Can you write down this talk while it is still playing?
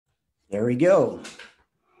There we go.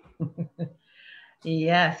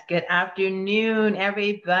 Yes, good afternoon,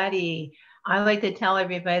 everybody. I like to tell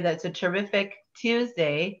everybody that it's a terrific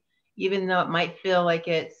Tuesday, even though it might feel like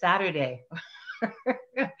it's Saturday.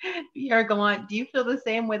 Pierre Gallant, do you feel the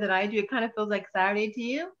same way that I do? It kind of feels like Saturday to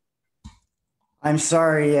you? I'm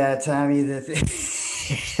sorry, Tommy, that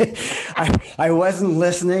I wasn't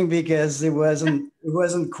listening because it wasn't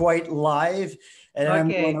quite live, and I'm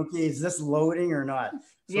going, Okay, okay, is this loading or not?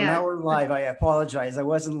 So yes, now we're live. I apologize. I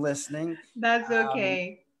wasn't listening. that's Um,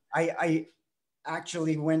 okay. I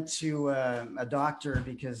actually went to a doctor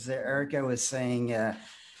because Erica was saying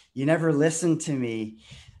you never listen to me.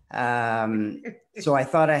 So I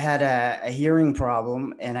thought I had a hearing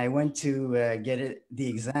problem, and I went to the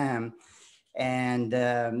exam, and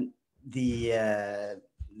the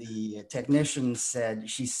technician said,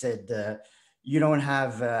 you don't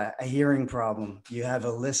have a hearing problem, you have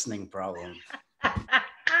a listening problem.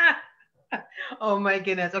 Oh my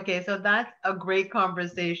goodness. Okay, so that's a great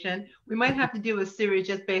conversation. We might have to do a series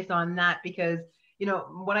just based on that because,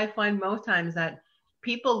 what I find most times that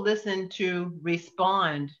people listen to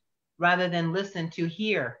respond rather than listen to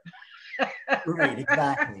hear. Right,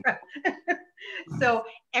 exactly. So,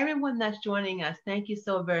 everyone that's joining us, thank you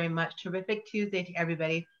so very much. Terrific Tuesday to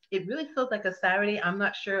everybody. It really feels like a Saturday. I'm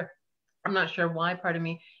not sure why, pardon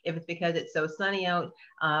me, if it's because it's so sunny out,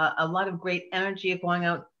 a lot of great energy going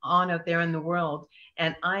out there in the world.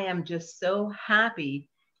 And I am just so happy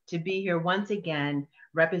to be here once again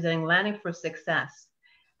representing Landing for Success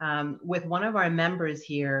with one of our members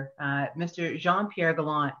here, Mr. Jean-Pierre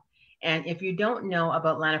Gallant. And if you don't know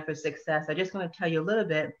about Landing for Success, I just want to tell you a little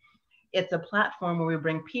bit. It's a platform where we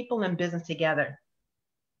bring people and business together.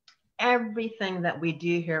 Everything that we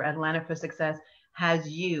do here at Atlanta for Success has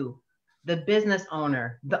you, the business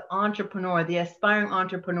owner, the entrepreneur, the aspiring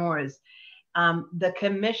entrepreneurs, the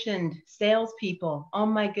commissioned salespeople. Oh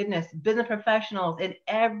my goodness, business professionals in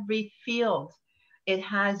every field. It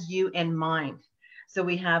has you in mind. So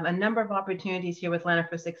we have a number of opportunities here with Atlanta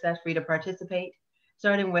for Success for you to participate,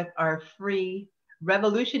 starting with our free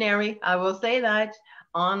revolutionary, I will say that,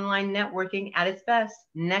 online networking at its best,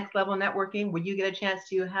 next level networking, where you get a chance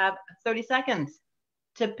to have 30 seconds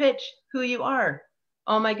to pitch who you are.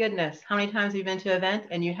 Oh my goodness, how many times have you been to an event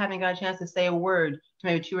and you haven't got a chance to say a word to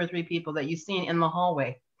maybe two or three people that you've seen in the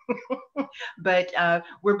hallway? But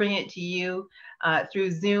we're bringing it to you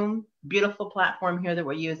through Zoom, beautiful platform here that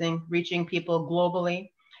we're using, reaching people globally.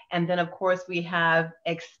 And then, of course, we have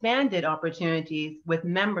expanded opportunities with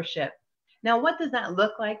membership. Now, what does that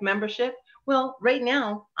look like, membership? Well, right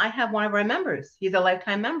now, I have one of our members. He's a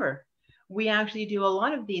lifetime member. We actually do a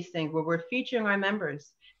lot of these things where we're featuring our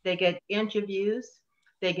members. They get interviews,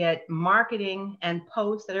 they get marketing and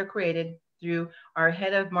posts that are created through our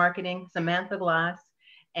head of marketing, Samantha Glass,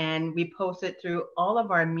 and we post it through all of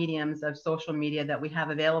our mediums of social media that we have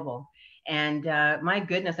available. And my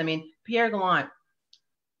goodness, I mean, Pierre Gallant,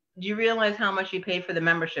 do you realize how much you paid for the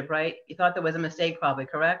membership, right? You thought there was a mistake, probably,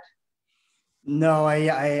 correct? No,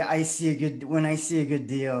 I see a good when I see a good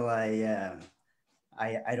deal, I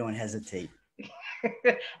don't hesitate.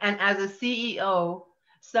 And as a CEO,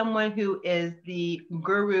 someone who is the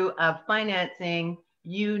guru of financing,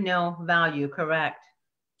 you know value, correct?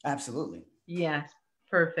 Absolutely. Yes,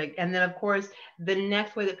 perfect. And then, of course, the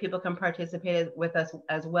next way that people can participate with us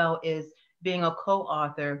as well is being a co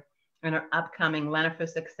author in our upcoming Land for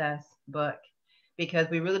Success book, because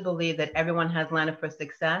we really believe that everyone has Land for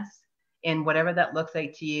Success in whatever that looks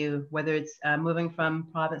like to you, whether it's moving from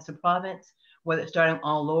province to province, whether it's starting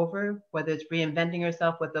all over, whether it's reinventing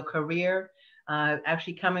yourself with a career,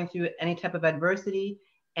 actually coming through any type of adversity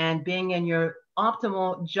and being in your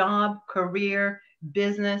optimal job, career,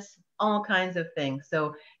 business, all kinds of things.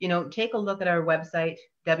 So, take a look at our website,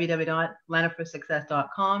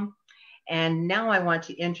 www.landofforsuccess.com. And now I want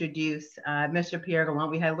to introduce Mr. Pierre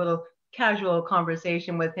Gallant. We had a little casual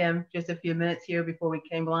conversation with him just a few minutes here before we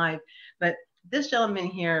came live. But this gentleman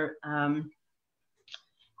here,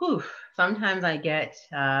 whew, sometimes I get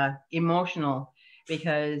emotional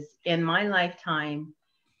because in my lifetime,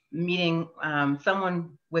 meeting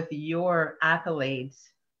someone with your accolades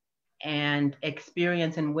and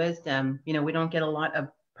experience and wisdom, we don't get a lot of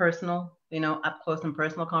personal, up close and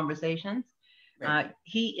personal conversations. Right.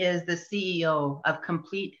 He is the CEO of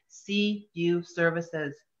Complete CU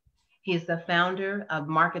Services. He's the founder of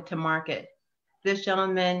Market to Market. This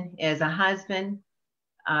gentleman is a husband,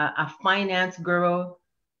 a finance guru,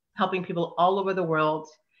 helping people all over the world.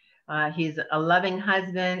 He's a loving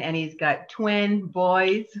husband and he's got twin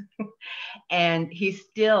boys, and he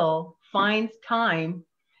still finds time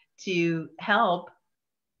to help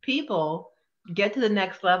people get to the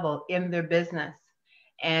next level in their business.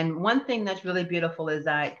 And one thing that's really beautiful is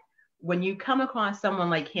that when you come across someone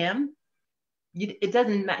like him, it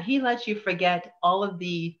doesn't matter. He lets you forget all of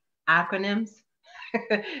the acronyms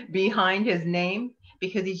behind his name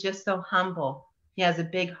because he's just so humble. He has a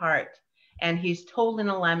big heart and he's totally in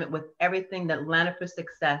alignment with everything that Atlanta for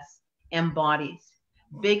Success embodies.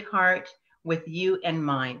 Big heart with you in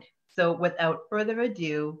mind. So without further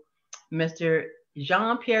ado, Mr.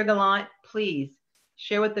 Jean-Pierre Gallant, please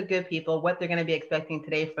share with the good people what they're going to be expecting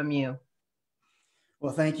today from you.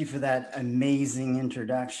 Well, thank you for that amazing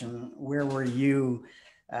introduction. Where were you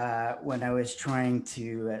when I was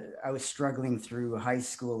I was struggling through high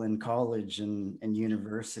school and college and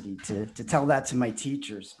university to tell that to my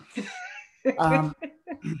teachers.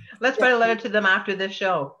 Let's write a letter to them after this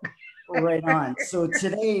show. Right on. So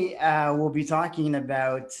today we'll be talking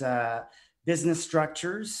about business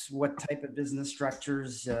structures, what type of business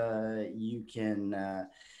structures you can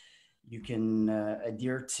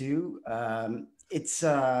adhere to. It's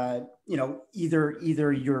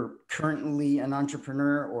either you're currently an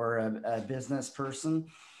entrepreneur or a business person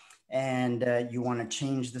and you want to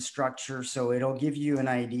change the structure, so it'll give you an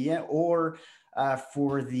idea, or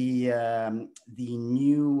for the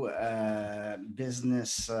new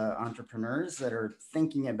business entrepreneurs that are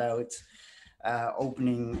thinking about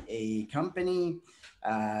opening a company.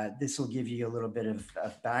 This will give you a little bit of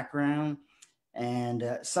background.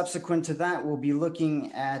 And subsequent to that, we'll be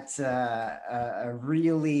looking at a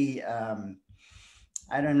really,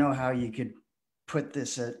 I don't know how you could put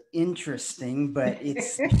this interesting, but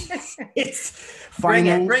it's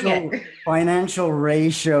financial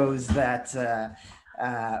ratios that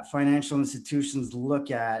financial institutions look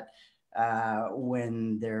at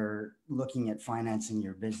when they're looking at financing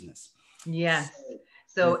your business. Yes.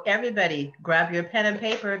 So everybody grab your pen and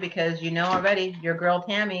paper because you know already your girl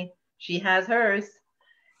Tammy, she has hers.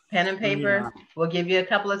 Pen and paper. Yeah. We'll give you a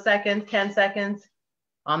couple of seconds, 10 seconds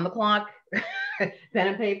on the clock. Pen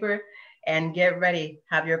and paper, and get ready.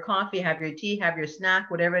 Have your coffee, have your tea, have your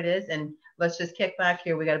snack, whatever it is. And let's just kick back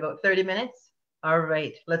here. We got about 30 minutes. All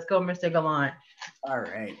right. Let's go, Mr. Gallant. All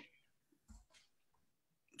right.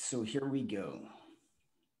 So here we go.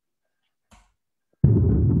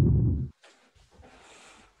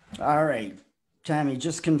 All right. Tammy,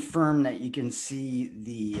 just confirm that you can see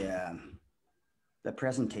the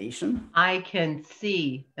presentation. I can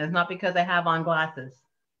see. It's not because I have on glasses.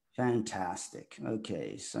 Fantastic.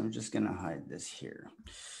 Okay, so I'm just going to hide this here.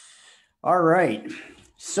 All right.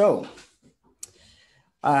 So,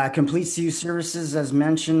 Complete CU Services, as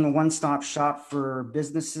mentioned, one-stop shop for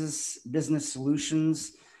businesses, business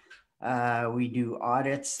solutions. We do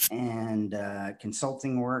audits and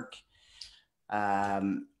consulting work.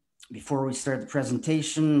 Before we start the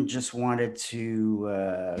presentation, just wanted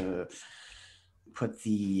to put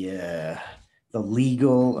the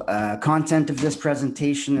legal content of this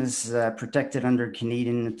presentation is protected under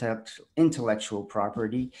Canadian intellectual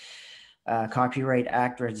property, Copyright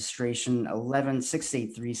Act registration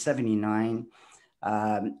 11-683-79,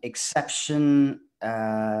 exception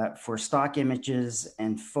for stock images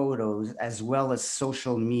and photos, as well as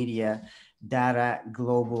social media data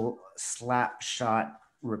global slapshot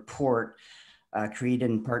report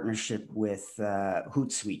created in partnership with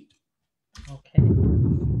Hootsuite. Okay.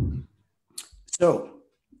 So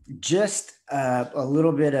just a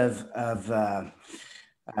little bit of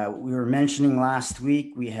we were mentioning last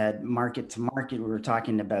week, we had market to market. We were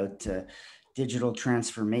talking about digital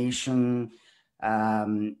transformation.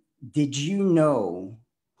 Did you know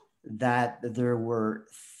that there were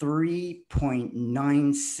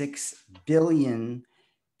 3.96 billion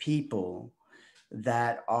people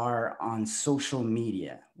that are on social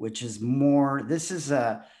media, which is more, this is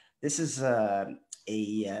a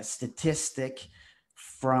statistic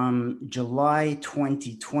from July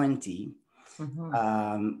 2020,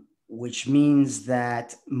 which means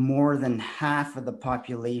that more than half of the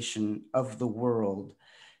population of the world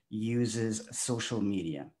uses social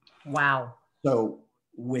media. Wow. So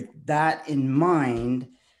with that in mind,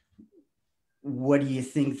 what do you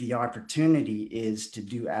think the opportunity is to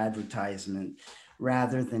do advertisement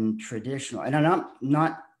rather than traditional? And I'm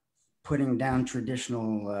not putting down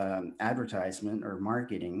traditional advertisement or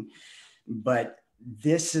marketing, but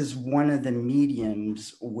this is one of the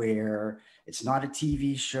mediums where it's not a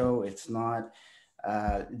TV show. It's not,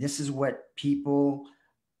 this is what people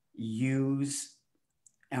use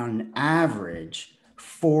on average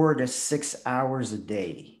 4 to 6 hours a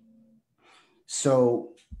day.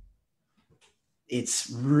 So it's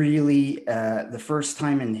really the first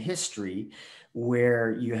time in history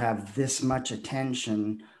where you have this much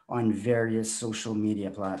attention on various social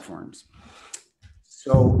media platforms.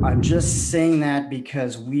 So I'm just saying that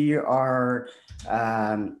because we are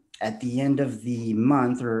at the end of the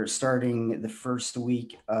month, or starting the first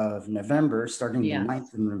week of November, starting the Yes.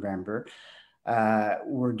 9th of November,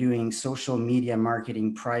 we're doing social media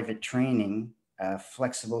marketing private training,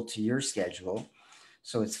 flexible to your schedule.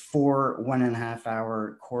 So it's 4 1.5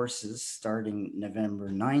 hour courses starting November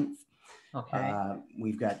 9th. Okay.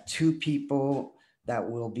 We've got 2 people that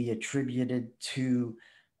will be attributed to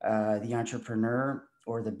the entrepreneur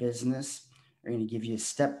or the business. We're going to give you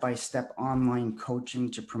step-by-step online coaching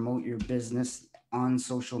to promote your business on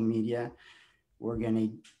social media. We're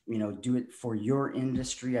going to, do it for your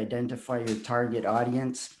industry, identify your target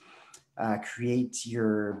audience, create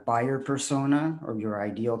your buyer persona or your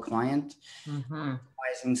ideal client,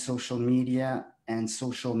 utilizing social media and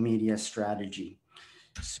social media strategy.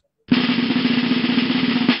 So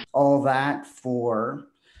all that for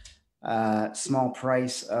a small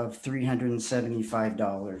price of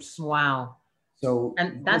 $375. Wow. So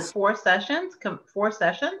And that's 4 sessions? 4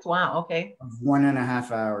 sessions? Wow. Okay.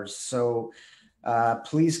 1.5 hours. So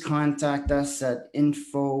please contact us at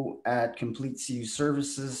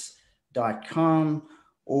info@completecuservices.com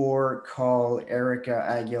or call Erica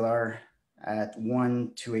Aguilar at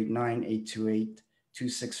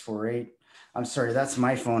 1-289-828-2648. I'm sorry, that's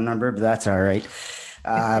my phone number, but that's all right.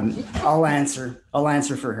 I'll answer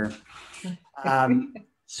for her.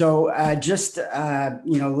 So just,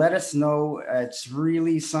 let us know. It's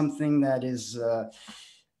really something that is,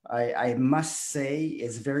 I must say,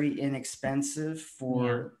 is very inexpensive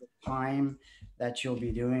for the time that you'll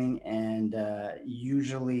be doing. And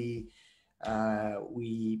usually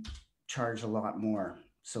we charge a lot more.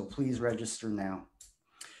 So please register now.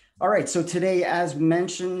 All right, so today, as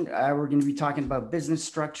mentioned, we're going to be talking about business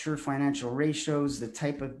structure, financial ratios, the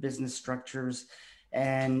type of business structures,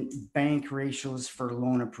 and bank ratios for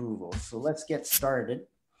loan approval. So let's get started.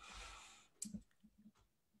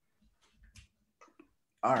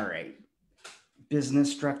 All right,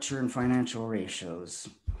 business structure and financial ratios.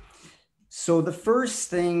 So the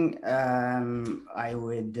first thing I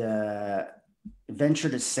would venture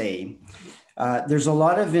to say, there's a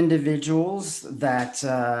lot of individuals that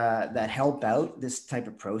help out this type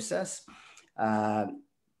of process,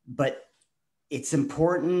 but it's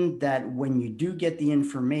important that when you do get the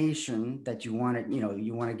information that you want to,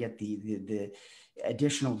 you want to get the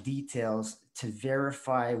additional details to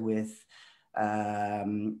verify with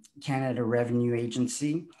Canada Revenue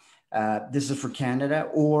Agency. This is for Canada,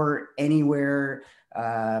 or anywhere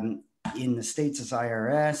in the States as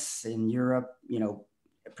IRS, in Europe,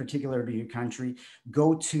 particular to your country.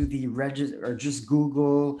 Go to the register, or just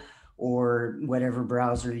Google or whatever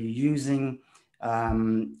browser you're using.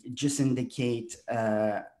 Just indicate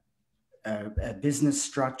a business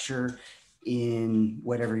structure in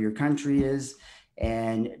whatever your country is,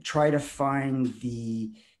 and try to find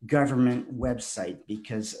the government website,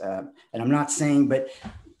 because, and I'm not saying, but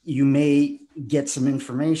you may get some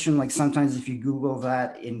information. Like sometimes if you Google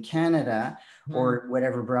that in Canada or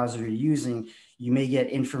whatever browser you're using, you may get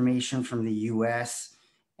information from the US,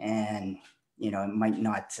 and, it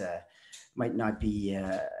might not be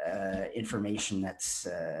information that's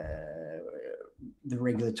the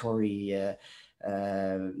regulatory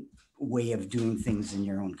way of doing things in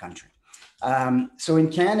your own country. So in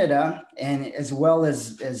Canada, and as well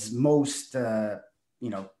as most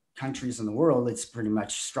countries in the world, it's pretty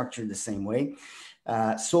much structured the same way.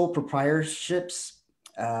 Sole proprietorships,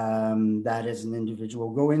 that is an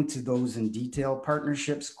individual, go into those in detail: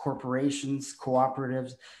 partnerships, corporations,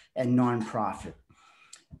 cooperatives, and nonprofit.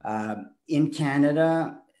 In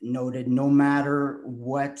Canada, noted, no matter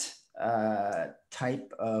what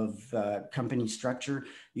type of company structure,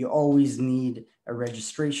 you always need a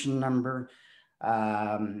registration number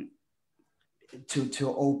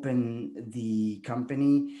to open the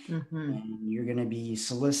company. And you're going to be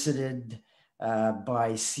solicited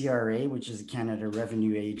by CRA, which is the Canada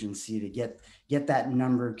Revenue Agency, to get that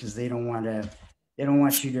number, because they don't want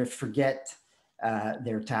you to forget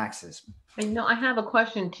their taxes. I have a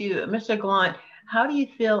question too, Mr. Gallant. How do you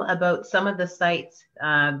feel about some of the sites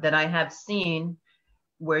that I have seen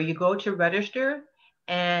where you go to register,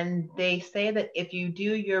 and they say that if you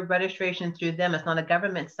do your registration through them, it's not a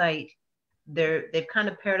government site, they've kind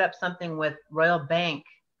of paired up something with Royal Bank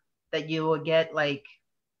that you will get like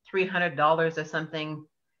 $300 or something.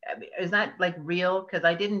 Is that like real? Because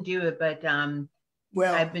I didn't do it, but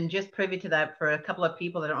well, I've been just privy to that for a couple of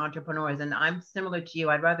people that are entrepreneurs, and I'm similar to you.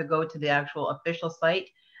 I'd rather go to the actual official site,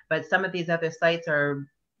 but some of these other sites are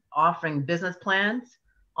offering business plans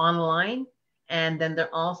online, and then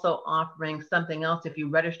they're also offering something else if you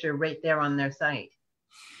register right there on their site.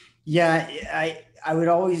 Yeah, I would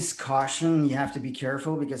always caution, you have to be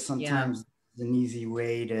careful, because Yeah. sometimes it's an easy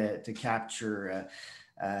way to capture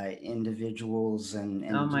individuals Oh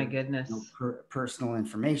and my give, goodness. personal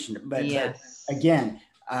information. But Yes. again,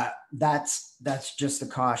 that's just a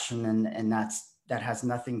caution, and that has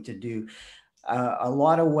nothing to do. A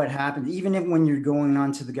lot of what happens, even if when you're going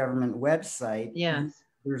onto the government website, Yes.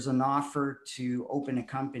 there's an offer to open a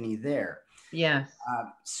company there. Yes.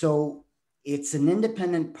 So it's an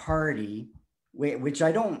independent party, which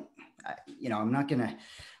I don't, I'm not gonna,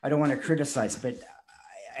 I don't want to criticize, but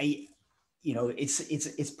I,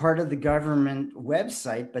 it's part of the government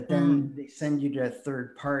website, but then Mm. they send you to a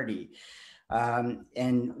third party.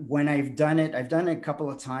 And when I've done it a couple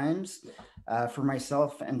of times for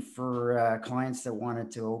myself and for clients that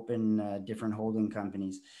wanted to open different holding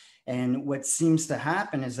companies. And what seems to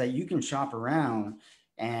happen is that you can shop around,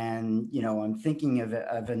 and I'm thinking of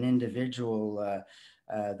an individual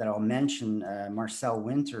that I'll mention, Marcel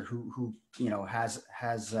Winter, who has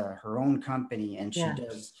her own company, and she Yeah.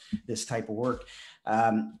 does this type of work.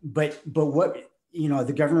 But what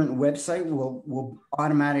the government website will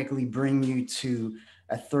automatically bring you to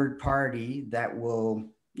a third party that will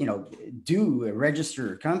do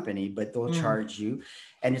register a company, but they'll Mm. charge you,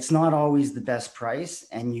 and it's not always the best price,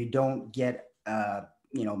 and you don't get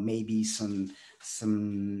maybe some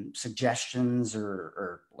suggestions,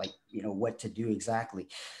 or like what to do exactly.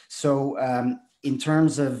 So in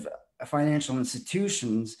terms of financial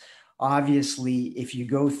institutions, obviously if you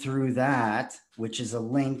go through that, which is a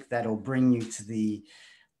link that'll bring you to the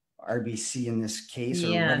RBC in this case,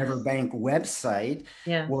 or whatever Yes. bank website,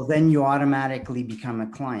 Yes. well, then you automatically become a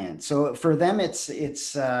client. So for them, it's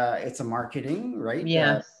a marketing, right?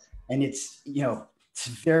 Yes. And it's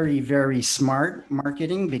very, very smart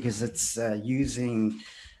marketing, because it's using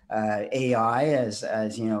AI as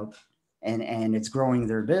and it's growing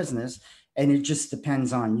their business, and it just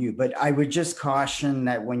depends on you. But I would just caution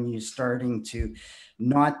that when you're starting to,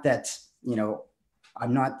 not that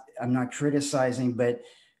I'm not criticizing, but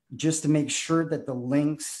just to make sure that the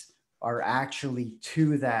links are actually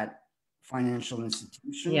to that financial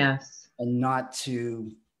institution, Yes. and not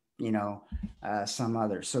to some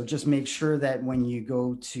other. So just make sure that when you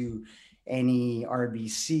go to any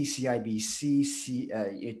RBC, CIBC,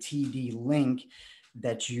 TD link,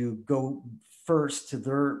 that you go first to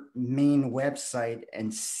their main website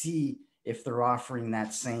and see if they're offering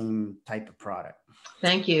that same type of product.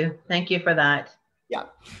 Thank you. Thank you for that. Yeah.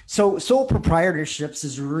 So sole proprietorships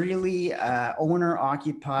is really owner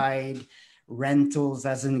occupied rentals,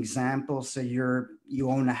 as an example. So you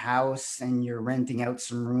own a house and you're renting out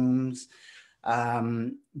some rooms.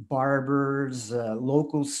 Barbers,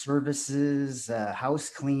 local services, house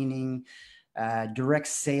cleaning, direct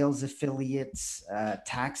sales affiliates,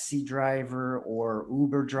 taxi driver or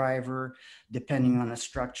Uber driver, depending on the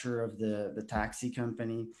structure of the taxi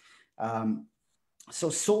company. So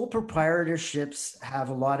sole proprietorships have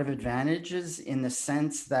a lot of advantages, in the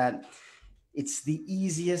sense that it's the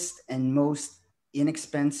easiest and most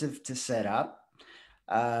inexpensive to set up.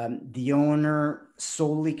 The owner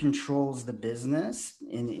solely controls the business,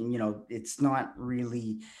 and it's not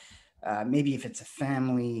really, maybe if it's a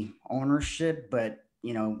family ownership, but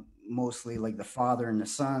mostly like the father and the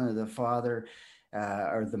son, or the father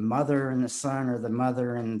or the mother and the son, or the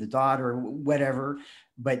mother and the daughter, whatever.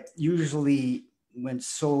 But usually when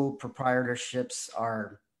sole proprietorships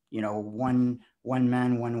are one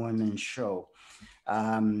man, one woman show.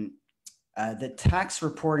 um, the tax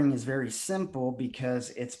reporting is very simple, because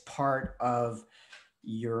it's part of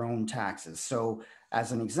your own taxes. So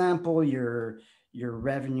as an example, your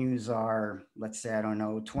revenues are, let's say, I don't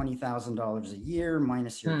know, $20,000 a year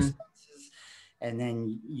minus your Mm. expenses, and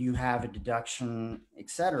then you have a deduction,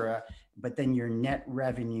 etc. But then your net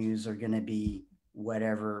revenues are going to be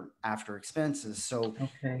whatever after expenses. So it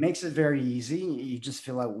Okay. makes it very easy. You just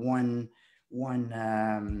fill out one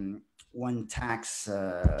one tax,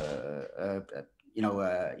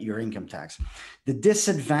 your income tax. The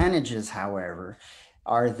disadvantages, however,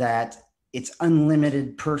 are that it's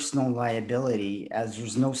unlimited personal liability, as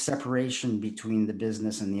there's no separation between the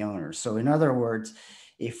business and the owner. So in other words,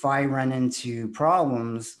 if I run into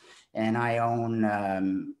problems and I own,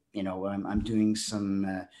 I'm doing some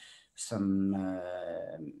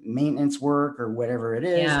maintenance work or whatever it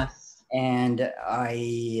is, Yes. and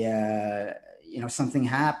something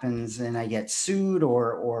happens and I get sued,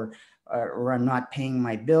 or I'm not paying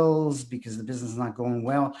my bills because the business is not going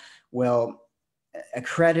well. Well, a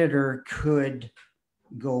creditor could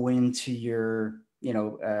go into your,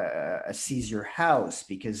 seize your house,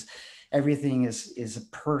 because everything is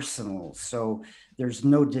personal. So there's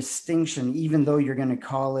no distinction, even though you're going to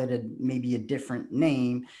call it maybe a different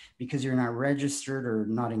name, because you're not registered or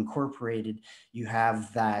not incorporated. You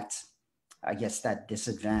have that, I guess, that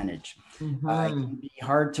disadvantage. It can be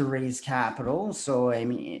hard to raise capital. So, I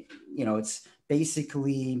mean, it's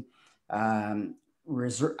basically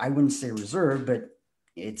reserve. I wouldn't say reserve, but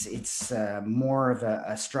it's more of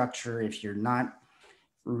a structure if you're not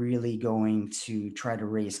really going to try to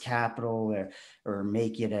raise capital or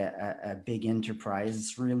make it a big enterprise.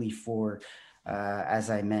 It's really for,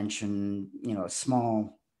 as I mentioned, a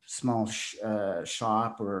small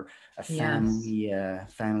shop or a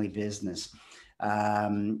family business.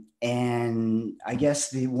 And I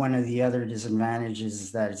guess one of the other disadvantages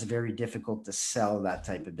is that it's very difficult to sell that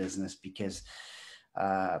type of business, because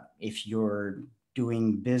if you're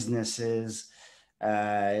doing businesses,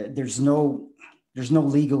 there's no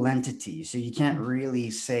legal entity. So you can't really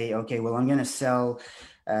say, okay, well, I'm going to sell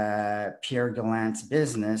Pierre Gallant's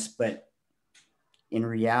business, but in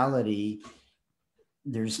reality,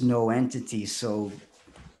 there's no entity. So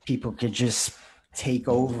people could just take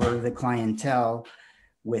over the clientele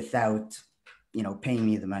without, paying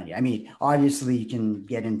me the money. I mean, obviously you can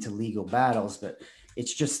get into legal battles, but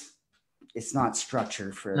it's not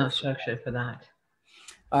structured for that.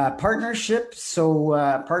 Partnerships. So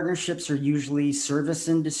partnerships are usually service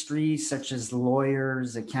industries, such as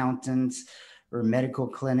lawyers, accountants, or medical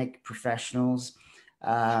clinic professionals.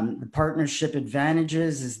 The partnership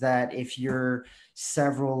advantages is that if you're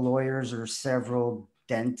several lawyers or several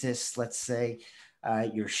dentists, let's say,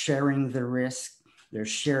 you're sharing the risk. There's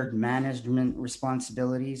shared management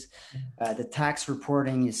responsibilities. The tax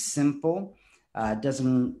reporting is simple.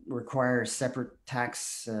 Doesn't require a separate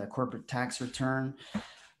corporate tax return.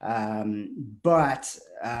 But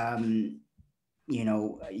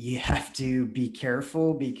you have to be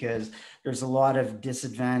careful, because there's a lot of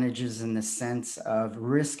disadvantages in the sense of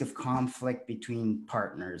risk of conflict between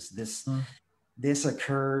partners. This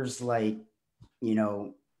occurs like,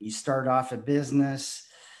 you start off a business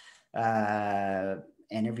and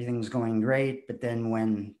everything's going great, but then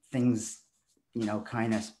when things,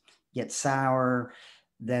 kind of get sour,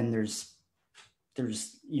 then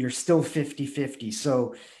you're still 50-50.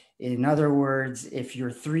 So in other words, if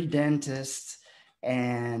you're 3 dentists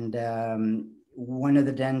and one of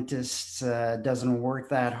the dentists doesn't work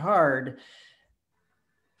that hard,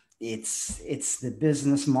 it's the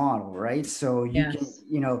business model, right? So you can,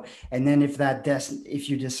 and then if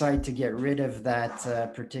you decide to get rid of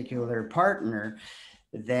that particular partner,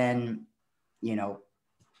 then,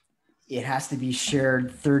 it has to be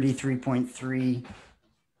shared 33.3,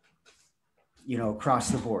 across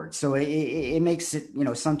the board. So it makes it,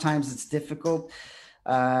 sometimes it's difficult.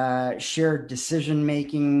 Shared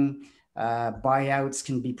decision-making, buyouts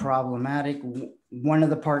can be problematic. One of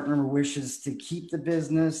the partner wishes to keep the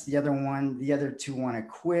business. The other two want to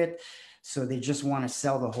quit. So they just want to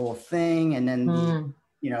sell the whole thing. And then,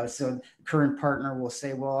 so the current partner will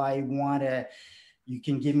say, well, you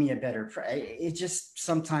can give me a better price. It just,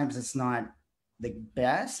 sometimes it's not the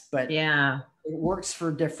best, but it works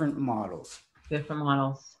for different models.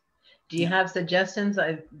 Do you have suggestions?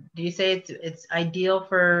 Do you say it's ideal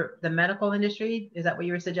for the medical industry? Is that what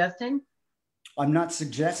you were suggesting? I'm not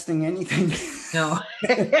suggesting anything. No.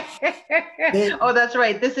 Oh, that's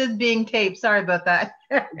right. This is being taped. Sorry about that.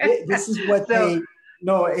 This is what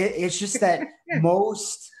it's just that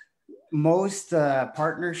most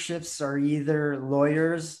partnerships are either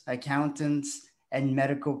lawyers, accountants, and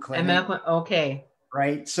medical clinics. Okay.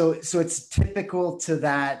 Right. So it's typical to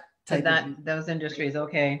that. Those industries.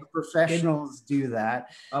 Okay. Professionals do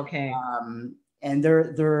that. Okay. And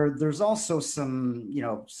there's also some,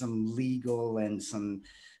 some legal and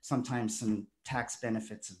sometimes some tax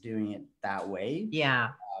benefits of doing it that way.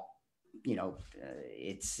 Yeah.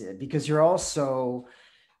 It's because you're also,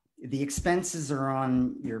 the expenses are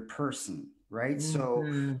on your person, right? Mm-hmm.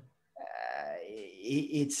 So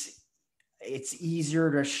it's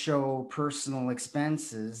easier to show personal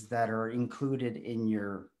expenses that are included in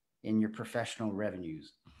your professional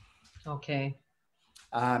revenues. Okay.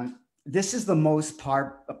 This is the most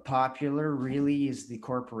popular, really, is the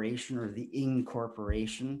corporation or the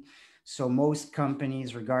incorporation. So most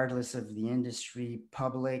companies, regardless of the industry,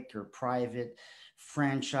 public or private,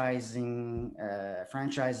 franchises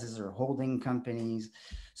or holding companies.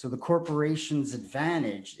 So the corporation's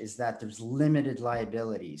advantage is that there's limited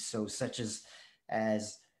liability. So such as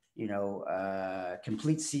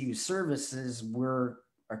Complete CU Services, we're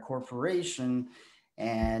a corporation,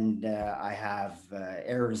 and I have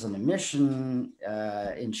errors and omission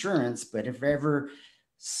insurance. But if ever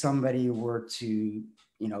somebody were to,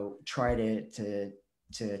 try to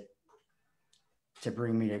to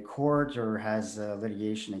bring me to court or has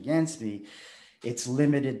litigation against me, it's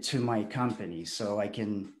limited to my company. So I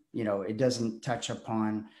can, it doesn't touch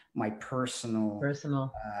upon my personal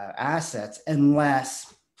assets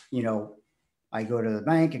unless, I go to the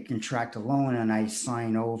bank and contract a loan and I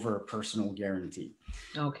sign over a personal guarantee.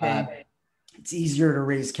 Okay. It's easier to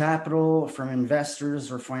raise capital from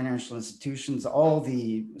investors or financial institutions. All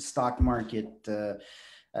the stock market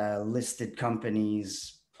listed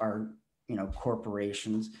companies are,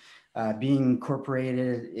 corporations. Being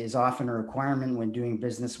incorporated is often a requirement when doing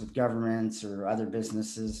business with governments or other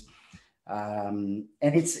businesses. And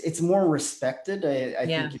it's more respected. I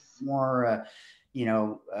think it's more,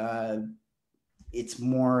 it's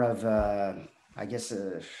more of a, I guess,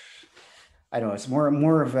 I don't know, it's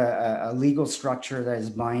more of a legal structure that is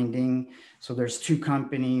binding. So there's two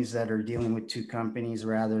companies that are dealing with two companies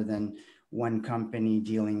rather than one company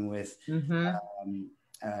dealing with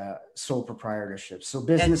sole proprietorship. So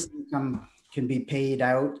business income can be paid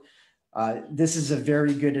out. This is a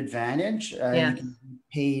very good advantage. You can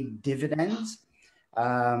pay dividends.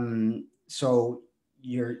 So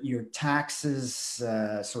your taxes,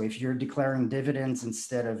 so if you're declaring dividends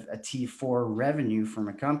instead of a T4 revenue from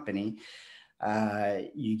a company,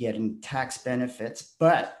 you get in tax benefits,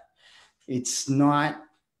 but it's not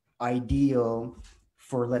ideal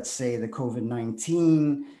for, let's say, the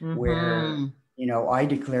COVID-19, where, I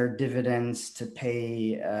declared dividends to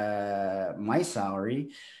pay my salary,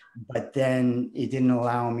 but then it didn't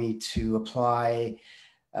allow me to apply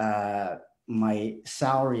my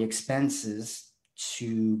salary expenses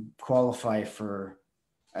to qualify for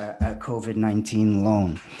a COVID-19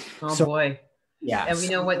 loan. Oh, so, boy. Yeah. And you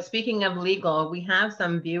know what, speaking of legal, we have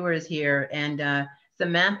some viewers here, and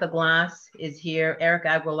Samantha Glass is here, Eric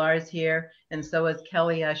Aguilar is here, and so is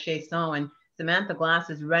Kelly Chasson. And Samantha Glass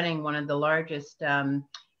is running one of the largest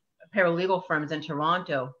paralegal firms in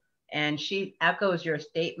Toronto, and she echoes your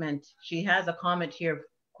statement. She has a comment here,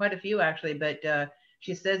 quite a few actually, but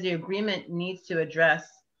she says the agreement needs to address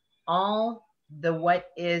all the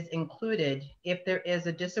what is included. If there is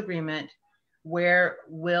a disagreement, where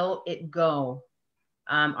will it go?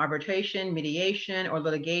 Arbitration, mediation, or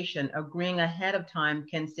litigation. Agreeing ahead of time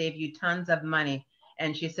can save you tons of money.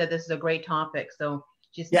 And she said this is a great topic. So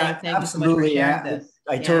she's saying thank you so much for sharing this.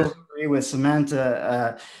 I totally agree with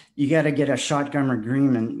Samantha. You got to get a shotgun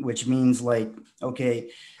agreement, which means like, okay,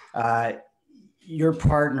 your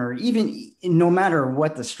partner, even no matter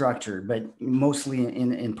what the structure, but mostly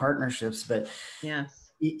in partnerships, but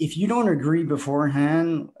if you don't agree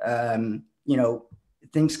beforehand,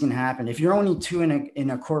 things can happen. If you're only two in an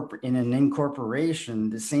incorporation,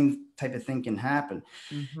 the same type of thing can happen.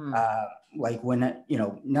 Like when,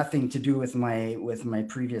 nothing to do with my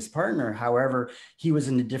previous partner. However, he was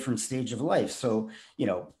in a different stage of life. So,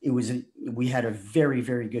 we had a very,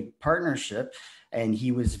 very good partnership, and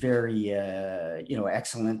he was very,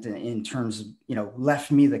 excellent in terms of,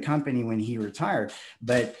 left me the company when he retired,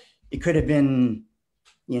 but it could have been,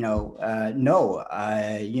 no,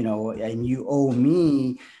 and you owe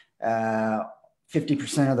me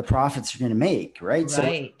 50% of the profits you're going to make, right?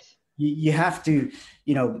 So you have to,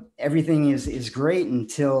 everything is great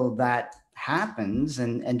until that happens.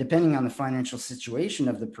 And depending on the financial situation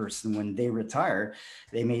of the person, when they retire,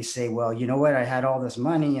 they may say, well, you know what, I had all this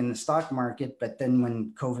money in the stock market, but then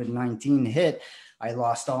when COVID-19 hit, I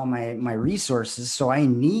lost all my resources. So I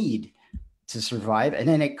need to survive. And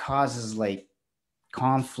then it causes like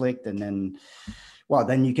conflict, and then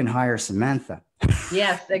you can hire Samantha.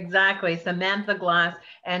 Yes, exactly. Samantha Glass.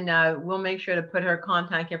 And we'll make sure to put her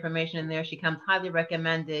contact information in there. She comes highly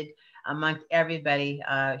recommended amongst everybody.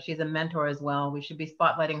 She's a mentor as well. We should be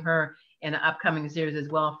spotlighting her in an upcoming series as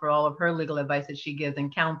well for all of her legal advice that she gives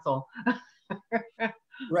and counsel.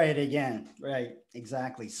 Right. Again. Right.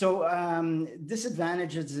 Exactly. So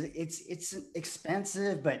disadvantages, it's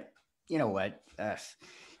expensive, but you know what?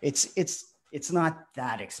 It's not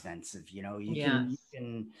that expensive. You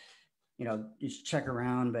can just check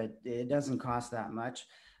around, but it doesn't cost that much.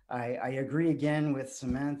 I agree again with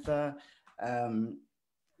Samantha.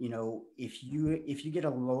 If you get a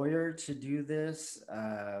lawyer to do this,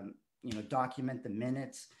 document the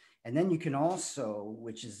minutes. And then you can also,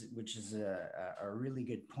 which is a really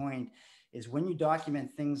good point, is when you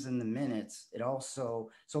document things in the minutes, it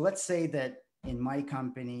also, so let's say that in my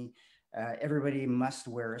company, everybody must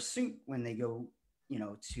wear a suit when they go,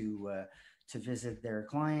 to visit their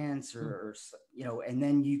clients or and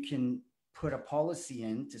then you can put a policy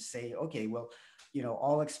in to say, okay, well,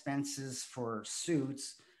 all expenses for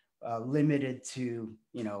suits limited to,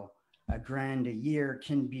 $1,000 a year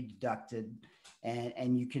can be deducted.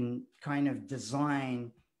 And you can kind of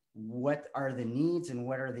design what are the needs and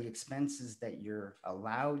what are the expenses that you're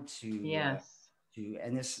allowed Yes. to,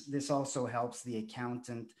 and this also helps the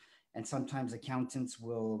accountant, and sometimes accountants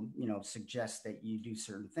will, suggest that you do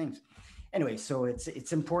certain things. Anyway, so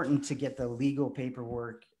it's important to get the legal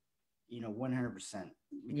paperwork, 100%,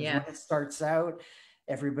 because when it Yes. starts out,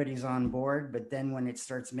 everybody's on board, but then when it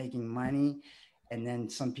starts making money, and then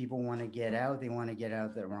some people want to get out, they want to get out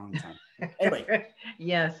at the wrong time. Anyway,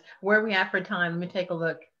 Yes. Where are we at for time? Let me take a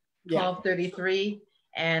look. yeah. 12:33.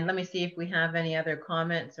 And let me see if we have any other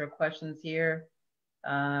comments or questions here.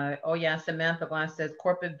 Oh yeah, Samantha Glass says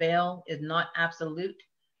corporate veil is not absolute,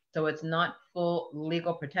 so it's not full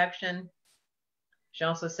legal protection. She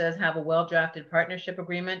also says have a well-drafted partnership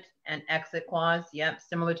agreement and exit clause. Yep,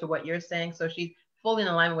 similar to what you're saying. So she's fully in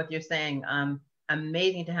alignment with what you're saying.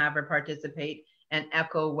 Amazing to have her participate and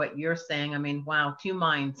echo what you're saying. I mean, wow, two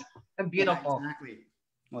minds. Yeah, Beautiful. exactly.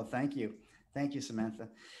 Well, thank you. Thank you, Samantha.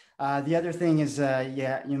 The other thing is,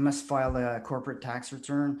 yeah, you must file a corporate tax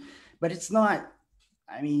return, but it's not,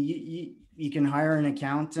 I mean, you can hire an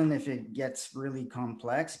accountant if it gets really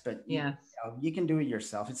complex, but Yes. you can do it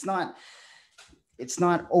yourself. It's not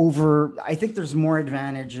over. I think there's more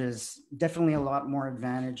advantages, definitely a lot more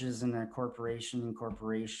advantages in a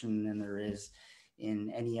incorporation than there is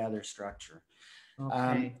in any other structure.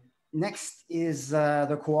 Okay. Next is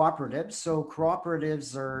the cooperatives. So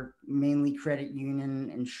cooperatives are mainly credit union,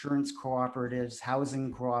 insurance cooperatives,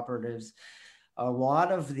 housing cooperatives. A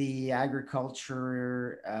lot of the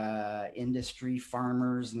agriculture industry,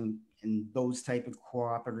 farmers, and those type of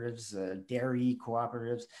cooperatives, dairy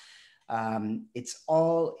cooperatives. It's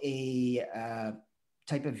all a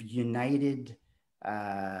type of united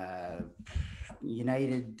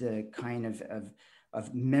kind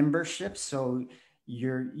of membership. So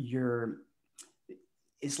you're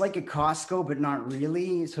it's like a Costco, but not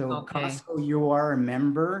really. So Okay. Costco, you are a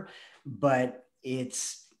member, but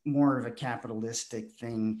it's more of a capitalistic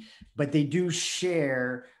thing. But they do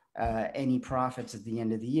share any profits at the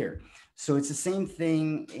end of the year. So it's the same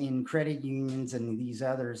thing in credit unions and these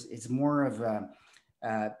others. It's more of a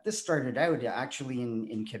this started out actually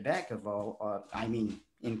in Quebec of all. I mean,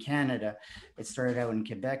 in Canada, it started out in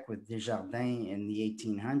Quebec with Desjardins in the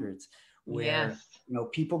 1800s, where Yes.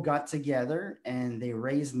 people got together and they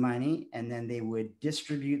raised money, and then they would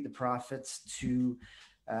distribute the profits to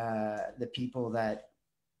the people that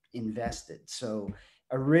invested. So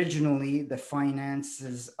originally, the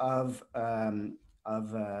finances of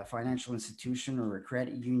a financial institution or a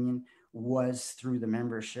credit union was through the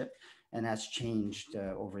membership, and that's changed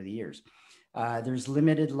over the years. There's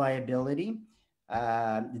limited liability.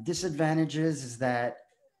 The disadvantages is that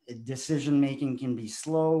decision making can be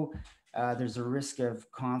slow. There's a risk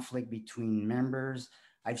of conflict between members.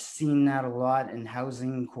 I've seen that a lot in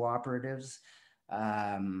housing cooperatives.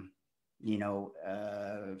 Um,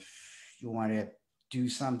 if you want to do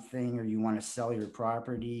something or you want to sell your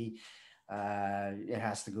property, it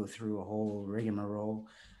has to go through a whole rigmarole.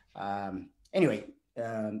 Anyway,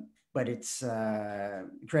 but it's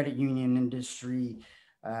credit union industry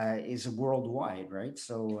is worldwide, right?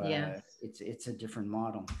 So Yes. it's a different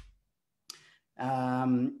model.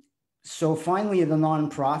 So finally, the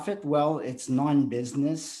nonprofit, well, it's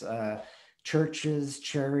non-business, churches,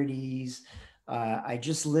 charities. I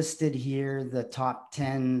just listed here the top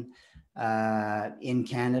 10 in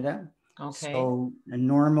Canada. Okay. So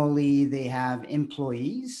normally they have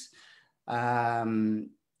employees.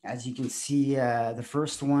 As you can see, the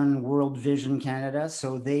first one, World Vision Canada.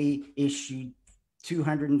 So they issued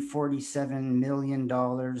 $247 million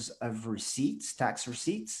of receipts, tax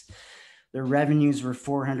receipts. Their revenues were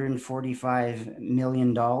 $445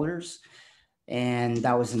 million, and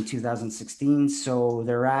that was in 2016. So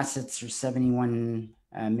their assets are $71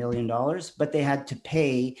 million, but they had to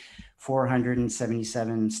pay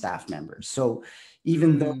 477 staff members. So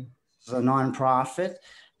even though it's a nonprofit,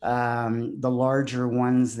 the larger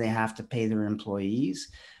ones, they have to pay their employees.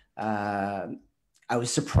 I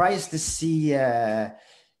was surprised to see the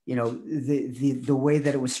way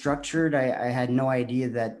that it was structured. I had no idea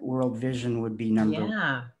that World Vision would be number one.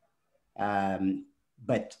 Yeah.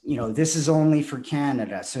 But this is only for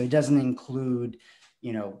Canada, so it doesn't include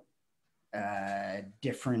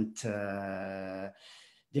different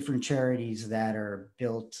charities that are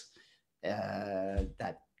built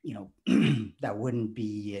that that wouldn't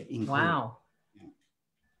be included. Wow.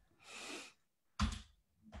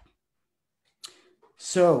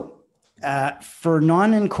 So for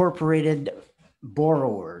non-incorporated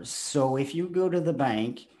borrowers, so if you go to the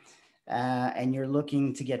bank and you're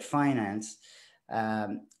looking to get finance,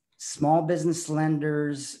 small business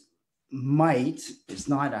lenders might, it's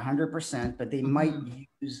not 100%, but they might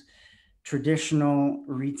use traditional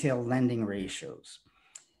retail lending ratios.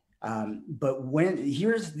 But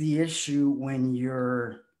here's the issue when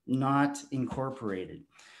you're not incorporated.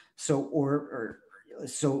 So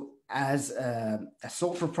as a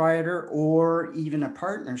sole proprietor or even a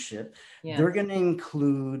partnership, they're going to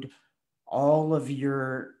include all of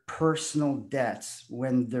your personal debts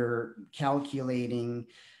when they're calculating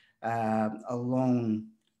a loan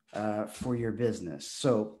for your business.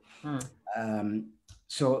 So,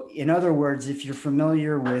 so in other words, if you're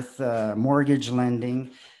familiar with mortgage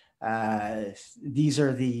lending, these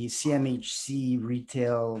are the CMHC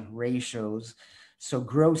retail ratios. So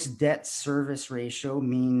gross debt service ratio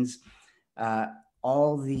means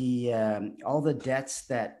all the debts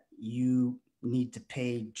that you need to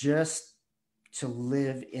pay just to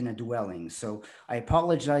live in a dwelling. So I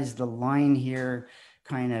apologize, the line here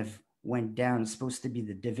kind of went down. It's supposed to be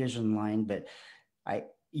the division line, but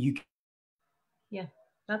yeah,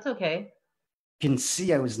 that's okay. Can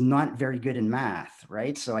see I was not very good in math,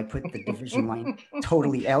 right? So I put the division line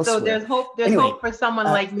totally elsewhere. So there's hope. There's hope for someone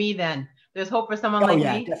like me. Then there's hope for someone like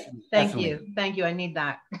me. Thank you. I need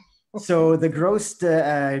that. So the gross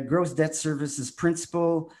debt service is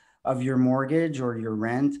principal of your mortgage or your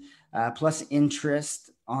rent, plus interest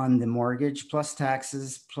on the mortgage, plus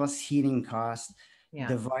taxes, plus heating costs,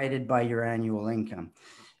 divided by your annual income.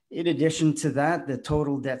 In addition to that, the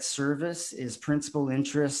total debt service is principal,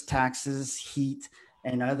 interest, taxes, heat,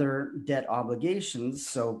 and other debt obligations,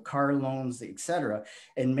 so car loans, etc.,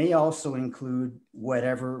 and may also include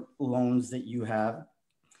whatever loans that you have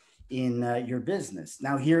in your business.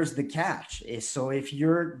 Now, here's the catch. So if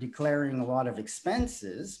you're declaring a lot of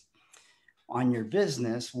expenses on your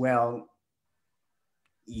business, well,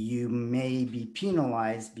 you may be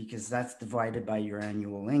penalized because that's divided by your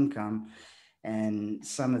annual income. And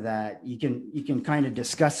some of that you can kind of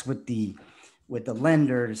discuss with the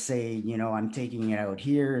lender to say, you know, I'm taking it out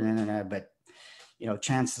here, but you know,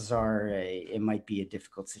 chances are it might be a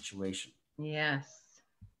difficult situation. Yes.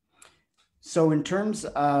 So in terms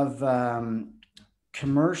of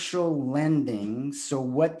commercial lending, so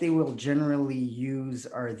what they will generally use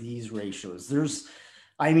are these ratios. There's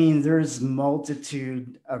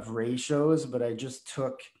multitude of ratios, but I just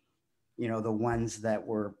took, you know, the ones that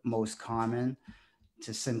were most common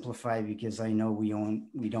to simplify, because I know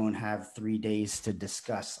we don't have 3 days to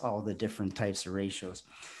discuss all the different types of ratios.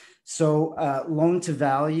 So loan to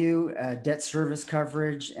value, debt service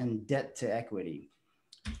coverage, and debt to equity.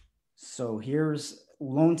 So here's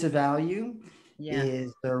loan to value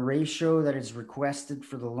is the ratio that is requested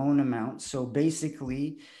for the loan amount. So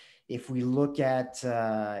basically, if we look at,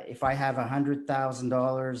 if I have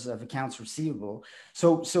 $100,000 of accounts receivable,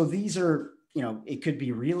 so these are, you know, it could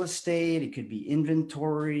be real estate, it could be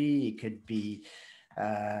inventory, it could be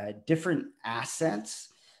different assets,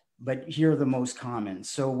 but here are the most common.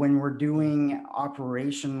 So when we're doing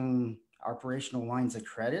operational lines of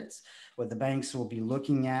credits, what the banks will be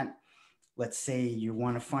looking at, let's say you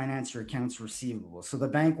want to finance your accounts receivable. So the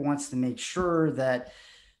bank wants to make sure that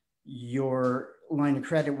your line of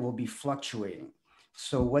credit will be fluctuating.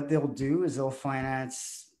 So what they'll do is they'll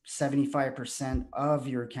finance 75% of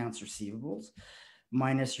your accounts receivables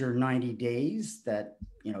minus your 90 days that,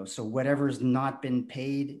 you know, so whatever's not been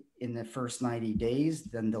paid in the first 90 days,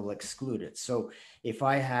 then they'll exclude it. So if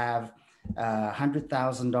I have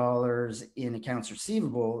 $100,000 in accounts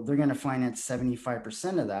receivable, they're going to finance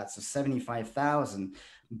 75% of that. So 75,000,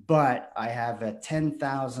 but I have a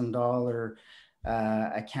 $10,000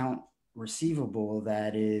 account receivable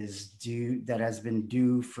that has been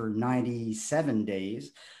due for 97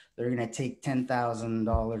 days. They're going to take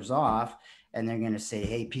 $10,000 off, and they're going to say,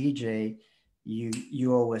 hey, PJ,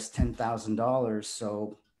 you owe us $10,000.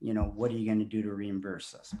 So, you know, what are you going to do to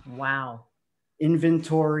reimburse us? Wow.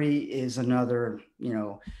 Inventory is another, you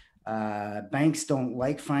know, banks don't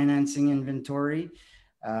like financing inventory,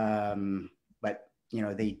 but, you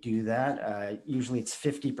know, they do that. Usually it's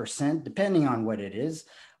 50%, depending on what it is.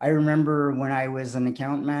 I remember when I was an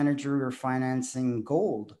account manager, we were financing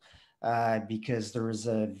gold because there was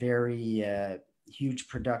a very huge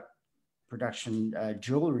production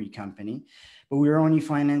jewelry company, but we were only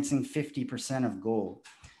financing 50% of gold.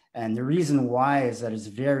 And the reason why is that it's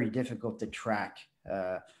very difficult to track,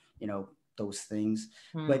 you know, those things.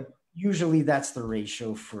 But usually that's the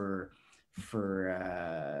ratio for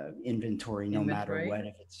inventory, no matter what.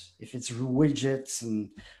 If it's widgets, and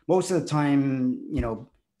most of the time, you know,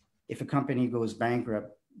 if a company goes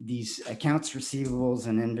bankrupt, these accounts receivables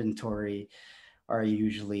and inventory are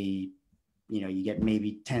usually, you know, you get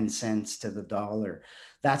maybe 10 cents to the dollar.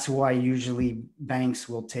 That's why usually banks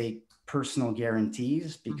will take personal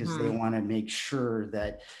guarantees because they want to make sure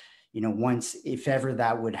that, once, if ever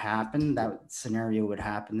that would happen, that scenario would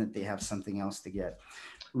happen, that they have something else to get.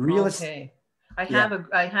 Okay.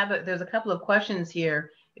 Yeah. There's a couple of questions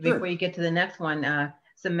here before Sure. you get to the next one.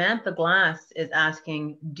 Samantha Glass is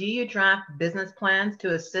asking, do you draft business plans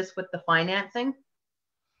to assist with the financing?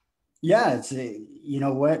 Yeah, you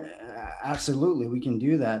know what? Absolutely, we can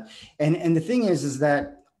do that. And the thing is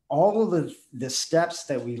that all of the steps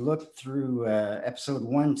that we looked through, episode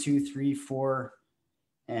 1, 2, 3, 4,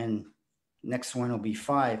 and next one will be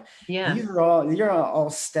 5. Yeah. These are all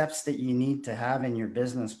steps that you need to have in your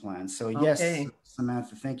business plan. So yes, Okay.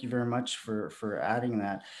 Samantha, thank you very much for adding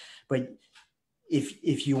that. But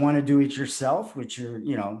if you want to do it yourself, which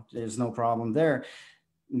there's no problem there,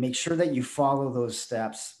 make sure that you follow those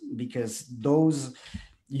steps, because those,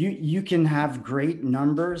 you can have great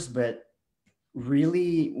numbers, but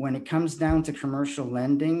really when it comes down to commercial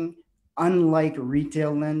lending, unlike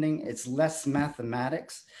retail lending, it's less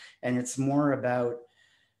mathematics and it's more about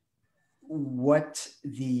what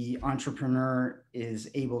the entrepreneur is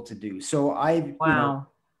able to do. So Wow.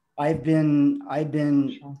 I've been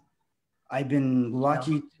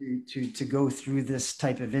lucky to go through this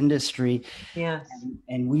type of industry. Yes.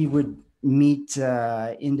 And we would meet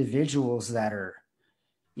individuals that are,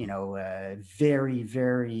 very,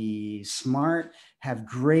 very smart, have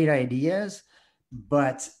great ideas,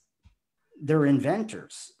 but they're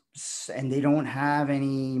inventors and they don't have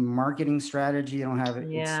any marketing strategy. They don't have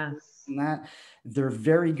experience in that. They're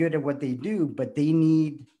very good at what they do, but they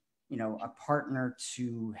need, a partner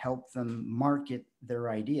to help them market their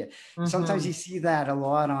idea. Sometimes you see that a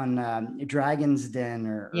lot on Dragon's Den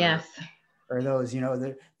or those,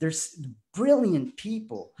 they're brilliant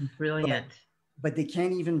people. Brilliant. But they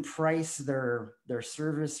can't even price their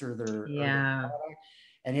service or their product.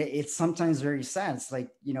 And it's sometimes very sad. It's like,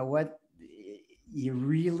 you know what? You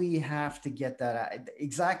really have to get that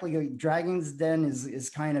exactly. Like Dragon's Den is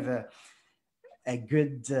kind of a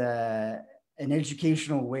good an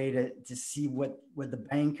educational way to see what the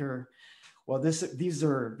banker. Well, they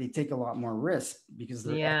take a lot more risk because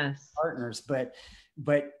they're partners, but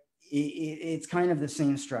it's kind of the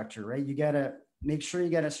same structure, right? You got to make sure you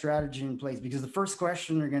got a strategy in place, because the first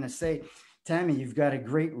question they're going to say, Tammy, you've got a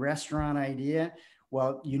great restaurant idea.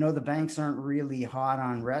 Well, the banks aren't really hot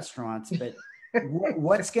on restaurants, but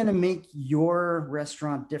what's going to make your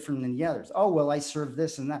restaurant different than the others? Oh, well, I serve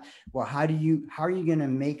this and that. Well, how are you going to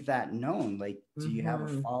make that known? Like, do you have a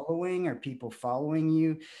following? Are people following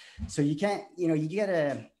you? So you can't, you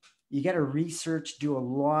gotta research, do a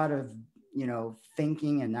lot of,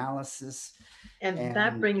 thinking, analysis. And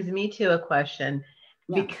that brings me to a question.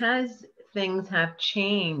 Because things have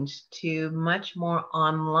changed to much more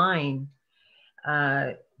online,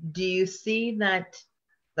 do you see that,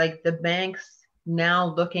 like, the banks now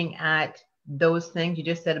looking at those things you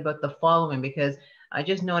just said about the following? Because I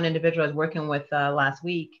just know an individual I was working with last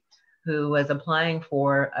week who was applying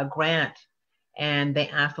for a grant, and they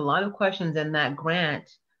asked a lot of questions in that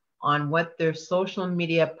grant on what their social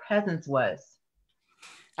media presence was.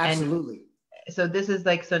 Absolutely. And so this is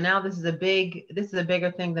now this is a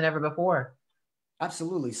bigger thing than ever before.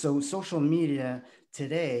 Absolutely. So social media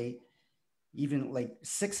today, even like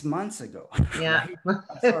 6 months ago. Yeah. Right?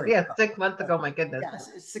 Sorry. 6 months ago. My goodness.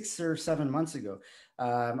 Yeah, 6 or 7 months ago.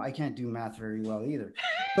 I can't do math very well either.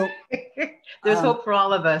 So there's hope for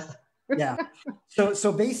all of us. Yeah.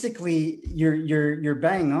 So basically, you're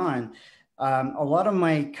bang on. A lot of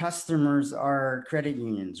my customers are credit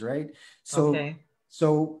unions, right? So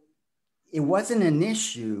it wasn't an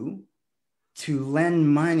issue to lend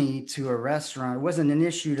money to a restaurant. It wasn't an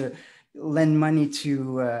issue to lend money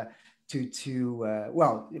to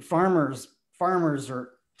farmers are,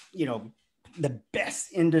 the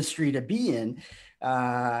best industry to be in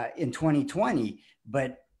 2020.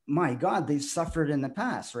 But my God, they suffered in the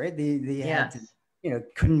past, right? They had to,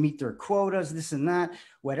 couldn't meet their quotas, this and that,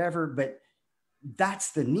 whatever. But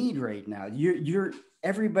that's the need right now.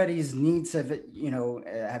 Everybody's needs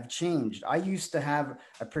have changed. I used to have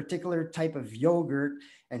a particular type of yogurt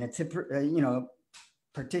and a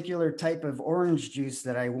particular type of orange juice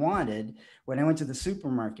that I wanted when I went to the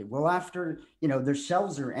supermarket. Well, after, their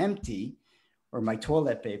shelves are empty, or my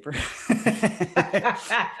toilet paper.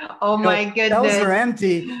 Oh my goodness. Shelves are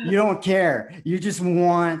empty. You don't care. You just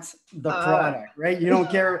want the product, right? You don't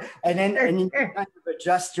care. And you kind of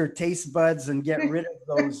adjust your taste buds and get rid of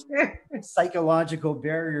those psychological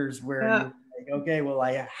barriers where you're like, okay, well,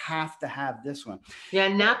 I have to have this one. Yeah,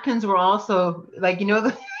 napkins were also like,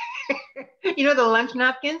 the lunch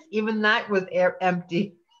napkins, even that was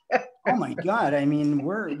empty. Oh my God. I mean, It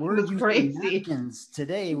we're was using crazy. napkins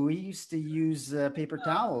today. We used to use paper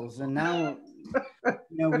towels, and now,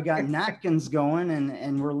 we got napkins going,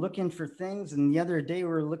 and we're looking for things. And the other day we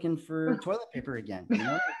were looking for toilet paper again.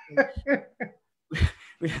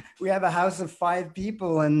 We have a house of 5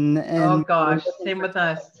 people, Oh and we're gosh, looking same for with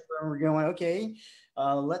toilet us. paper, and we're going, okay,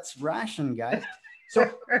 let's ration, guys. So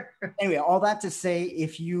anyway, all that to say,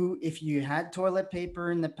 if you had toilet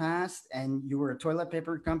paper in the past and you were a toilet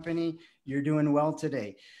paper company, you're doing well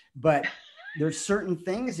today. But there's certain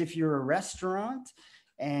things, if you're a restaurant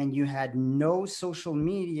and you had no social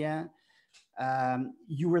media,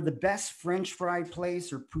 you were the best French fry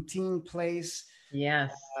place or poutine place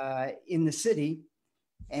Yes. in the city,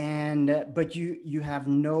 and but you have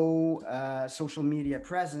no social media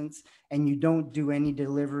presence, and you don't do any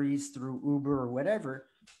deliveries through Uber or whatever,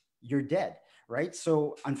 you're dead, right?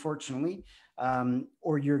 So unfortunately,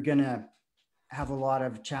 or you're gonna have a lot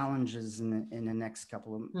of challenges in the next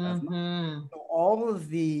couple of months. Mm-hmm. So all of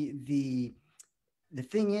the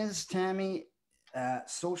thing is, Tammy,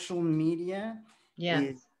 social media is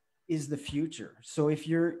Yes. is the future. So if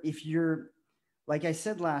you're like I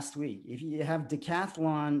said last week, if you have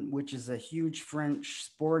Decathlon, which is a huge French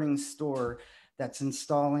sporting store that's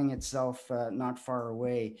installing itself not far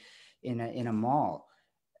away in a mall,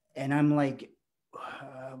 and I'm like,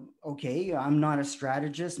 okay, I'm not a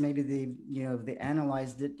strategist. Maybe they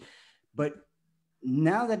analyzed it, but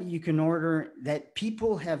now that you can order, that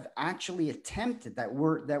people have actually attempted, that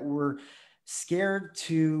were scared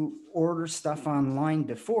to order stuff online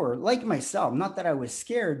before, like myself. Not that I was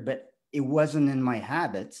scared, but it wasn't in my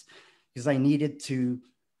habits, because I needed to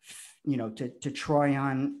try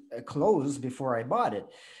on clothes before I bought it.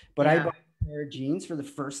 But I Yeah. bought a pair of jeans for the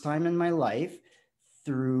first time in my life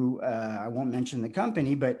through I won't mention the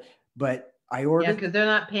company, but I Yeah, ordered. because they're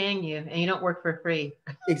not paying you and you don't work for free.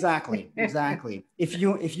 Exactly. If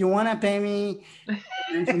you want to pay me,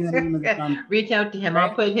 mention the name of the company, Reach out to him. I'll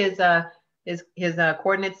right? put his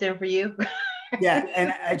coordinates in for you. Yeah,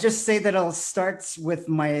 and I just say that it starts with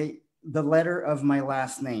the letter of my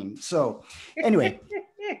last name. So anyway,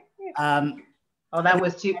 um, Oh, and that it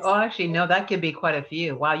was too. Oh, actually, no, that could be quite a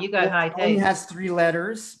few. Wow, you got high only taste. has 3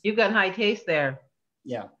 letters. You've got high taste there.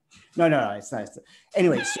 Yeah. No, it's nice.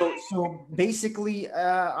 Anyway, so basically,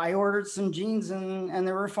 I ordered some jeans, and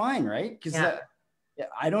they were fine, right? Because Yeah.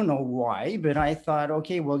 I don't know why, but I thought,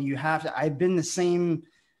 okay, well, you have to. I've been the same,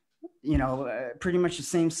 pretty much the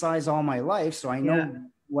same size all my life, so I Yeah. know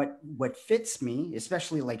what fits me,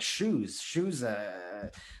 especially like shoes. Shoes,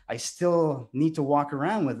 I still need to walk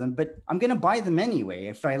around with them, but I'm gonna buy them anyway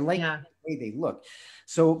if I like Yeah. the way they look.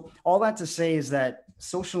 So all that to say is that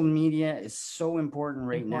social media is so important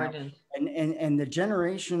right now, Important. and the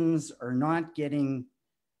generations are not getting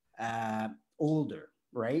uh, older,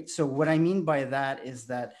 right? So what I mean by that is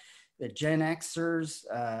that the Gen Xers,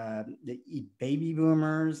 the baby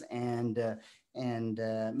boomers, and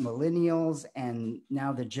millennials, and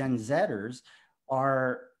now the Gen Zers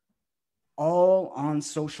are all on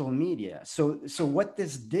social media. So what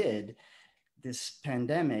this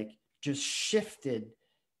pandemic just shifted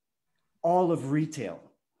all of retail.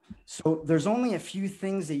 So there's only a few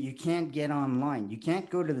things that you can't get online. You can't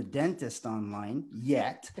go to the dentist online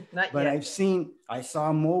yet, Not but yet. I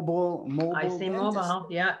saw mobile I mobile see dentist. mobile.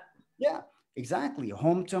 Yeah. Yeah, exactly.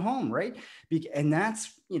 Home to home, right? And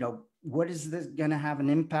that's, what is this going to have an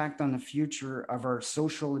impact on the future of our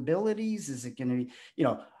social abilities? Is it going to be,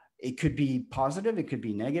 it could be positive, it could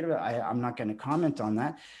be negative. I'm not going to comment on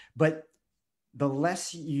that. But the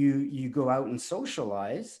less you go out and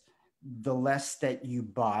socialize, the less that you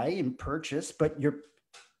buy and purchase, but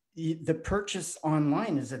the purchase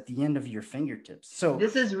online is at the end of your fingertips. So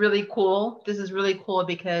This is really cool. This is really cool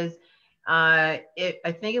because I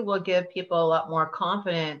think it will give people a lot more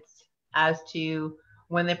confidence as to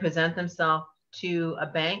when they present themselves to a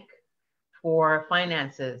bank for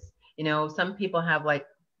finances. Some people have like,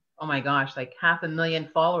 oh my gosh, like 500,000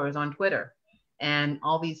 followers on Twitter and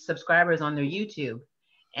all these subscribers on their YouTube.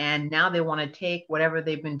 And now they want to take whatever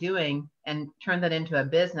they've been doing and turn that into a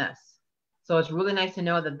business. So it's really nice to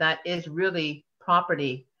know that that is really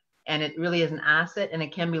property and it really is an asset and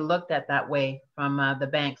it can be looked at that way from the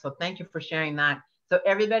bank. So thank you for sharing that. So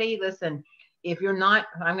everybody, listen, if you're not,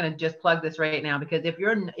 I'm going to just plug this right now, because if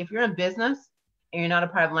you're in business and you're not a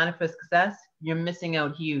part of Land for Success, you're missing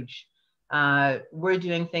out huge. We're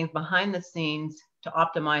doing things behind the scenes to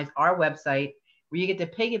optimize our website, where you get to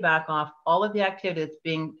piggyback off all of the activity that's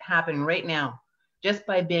being happening right now just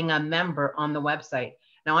by being a member on the website.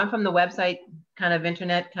 Now, I'm from the website kind of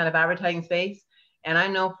internet kind of advertising space, and I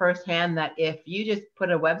know firsthand that if you just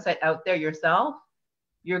put a website out there yourself,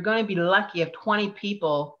 you're going to be lucky if 20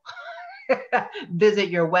 people visit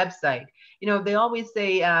your website. They always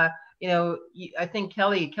say, I think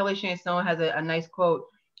Kelly Shane Snow has a nice quote.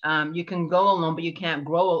 You can go alone, but you can't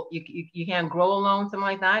grow. You can't grow alone. Something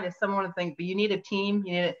like that. It's someone to think, but you need a team.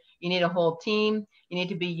 You need a whole team. You need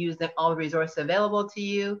to be using all the resources available to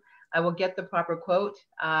you. I will get the proper quote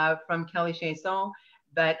from Kelly Shane Snow.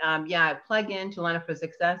 But yeah, plug into Gallant for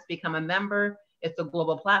Success, become a member. It's a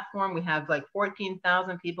global platform. We have like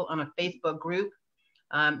 14,000 people on a Facebook group.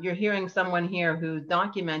 You're hearing someone here who's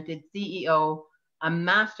documented CEO, a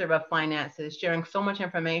master of finances, sharing so much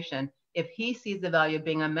information. If he sees the value of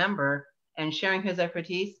being a member and sharing his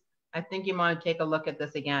expertise, I think you want to take a look at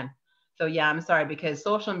this again. So yeah, I'm sorry, because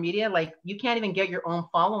social media, like you can't even get your own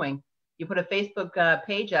following. You put a Facebook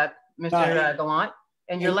page up, Mr. Gallant,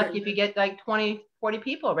 and you're lucky if you get like 20, 40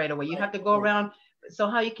 people right away. You have to go around. So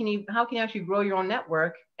how can you actually grow your own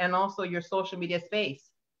network and also your social media space?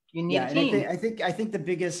 You need a team. And I think the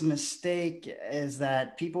biggest mistake is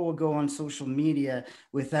that people will go on social media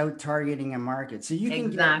without targeting a market. So you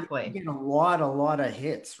can get a lot of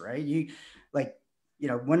hits, right?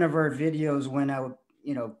 One of our videos went out,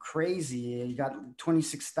 crazy. You got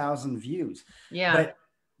 26,000 views. Yeah.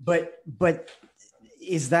 But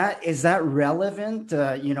is that relevant?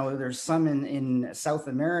 There's some in South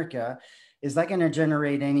America. Is that going to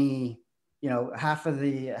generate any? Half of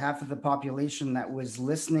the population that was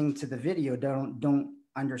listening to the video don't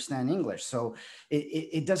understand English. So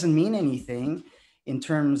it doesn't mean anything in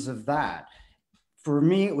terms of that. For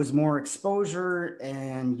me, it was more exposure,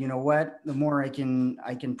 and you know what? The more I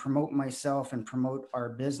can promote myself and promote our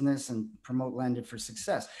business and promote Landed for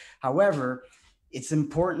Success. However, it's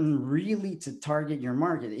important really to target your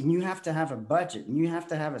market, and you have to have a budget and you have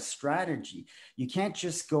to have a strategy. You can't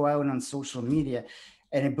just go out on social media.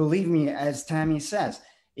 And believe me, as Tammy says,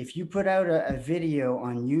 if you put out a video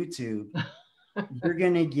on YouTube, you're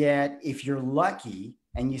going to get, if you're lucky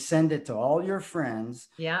and you send it to all your friends,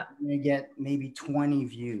 yeah, you're going to get maybe 20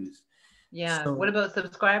 views. Yeah. So, what about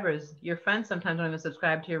subscribers? Your friends sometimes don't even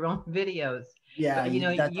subscribe to your own videos. Yeah,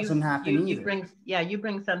 but, that doesn't happen either. You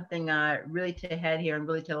bring something really to head here and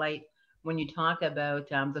really to light when you talk about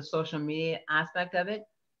the social media aspect of it,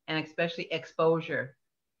 and especially exposure.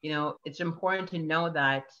 It's important to know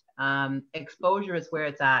that exposure is where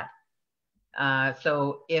it's at.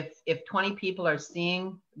 So if 20 people are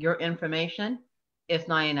seeing your information, it's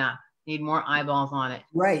not enough. You need more eyeballs on it.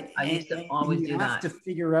 Right. I used to always do that. You have to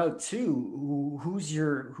figure out too who's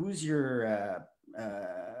your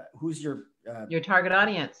target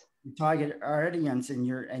audience. Your target audience and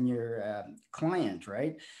your client,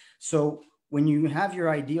 right? So when you have your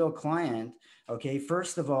ideal client, okay,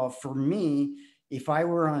 first of all, for me, if I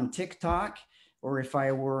were on TikTok or if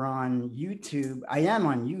I were on YouTube, I am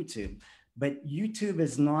on YouTube, but YouTube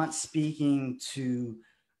is not speaking to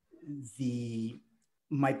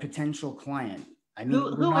my potential client. I mean,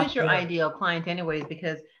 who is your ideal client anyways?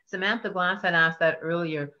 Because Samantha Glass had asked that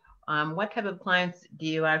earlier. What type of clients do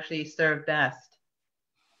you actually serve best?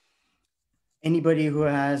 Anybody who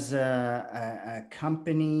has a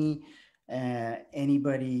company,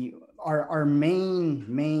 anybody. Our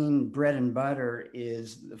main bread and butter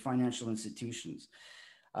is the financial institutions,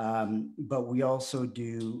 but we also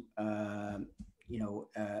do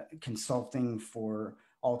consulting for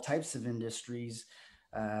all types of industries,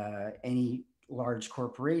 any large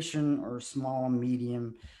corporation or small,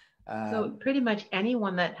 medium. So pretty much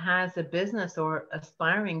anyone that has a business or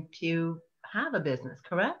aspiring to have a business,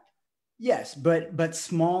 correct? Yes, but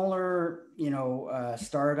smaller,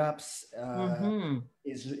 startups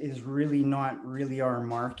is really not really our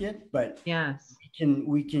market. But yes,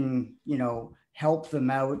 we can help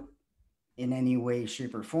them out in any way,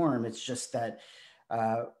 shape, or form. It's just that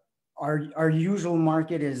our usual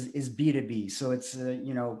market is B2B, so it's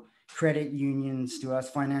credit unions to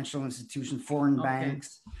us, financial institutions, foreign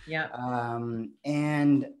banks,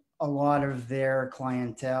 and a lot of their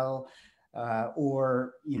clientele.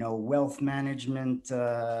 Or wealth management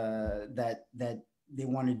that they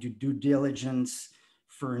want to do due diligence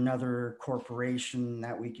for another corporation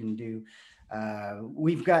that we can do.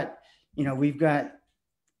 We've got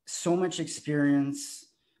so much experience.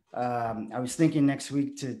 I was thinking next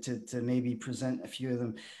week to maybe present a few of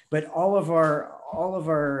them, but all of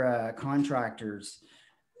our contractors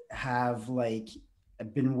have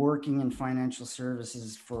been working in financial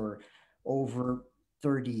services for over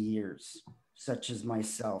 30 years, such as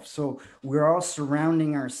myself. So we're all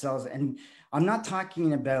surrounding ourselves. And I'm not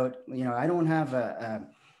talking about, I don't have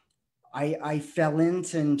I fell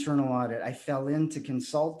into internal audit. I fell into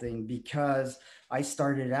consulting because I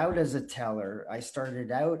started out as a teller. I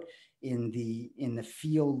started out in the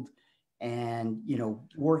field, and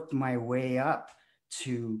worked my way up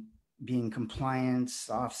to being compliance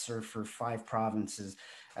officer for 5 provinces,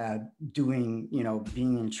 being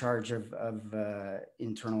in charge of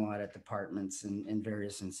internal audit departments in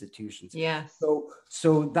various institutions. Yes.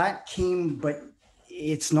 So that came, but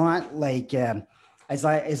it's not like, as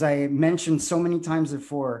I mentioned so many times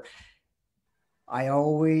before, I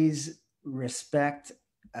always respect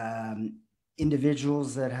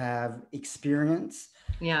individuals that have experience,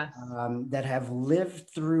 Yes. that have lived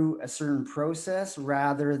through a certain process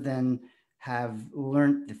rather than have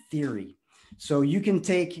learned the theory. So you can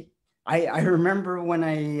take, I remember when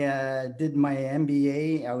I did my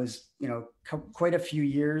MBA, I was, quite a few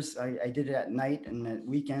years. I did it at night and at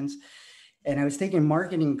weekends, and I was taking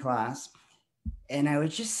marketing class, and I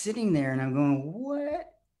was just sitting there and I'm going,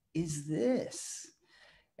 what is this?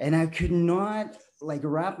 And I could not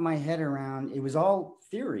wrap my head around. It was all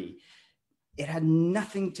theory. It had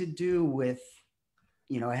nothing to do with,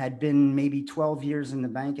 I had been maybe 12 years in the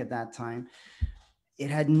bank at that time. It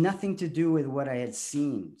had nothing to do with what I had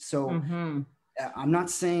seen. So I'm not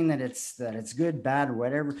saying that it's good, bad, or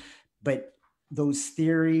whatever, but those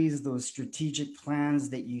theories, those strategic plans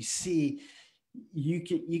that you see,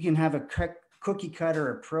 you can have a cookie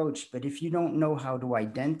cutter approach, but if you don't know how to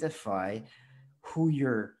identify who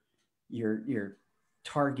your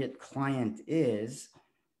target client is,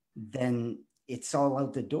 then it's all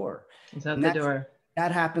out the door. It's out the door.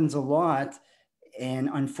 That happens a lot, and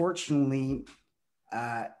unfortunately,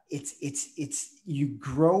 it's you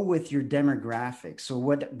grow with your demographic. So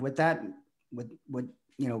what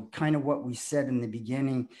kind of what we said in the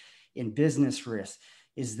beginning in business risk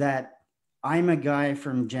is that I'm a guy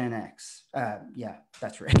from Gen X. Yeah,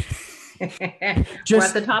 that's right. We're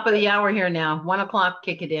at the top of the hour here now. 1 o'clock,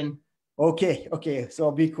 kick it in. Okay. So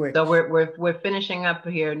I'll be quick. So we're finishing up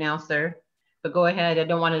here now, sir. But go ahead. I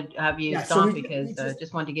don't want to have you stop because I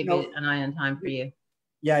just want to give you an eye on time for you.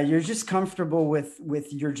 Yeah, you're just comfortable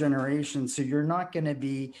with your generation, so you're not going to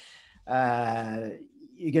be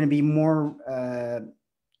you're going to be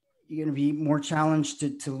more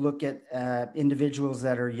challenged to look at individuals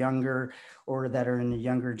that are younger or that are in the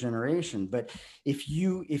younger generation. But if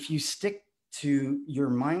you stick to your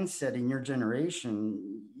mindset in your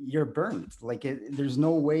generation, you're burnt. There's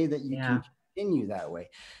no way that you can continue that way.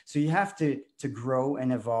 So you have to grow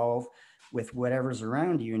and evolve with whatever's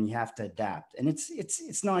around you, and you have to adapt. And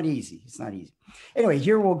it's not easy. It's not easy. Anyway,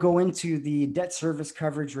 here we'll go into the debt service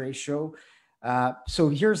coverage ratio. So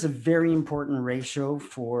here's a very important ratio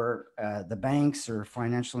for the banks or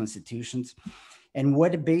financial institutions. And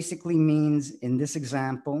what it basically means in this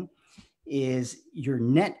example is your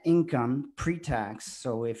net income pre-tax.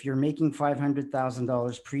 So if you're making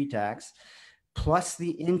 $500,000 pre-tax, plus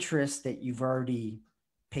the interest that you've already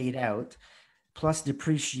paid out, plus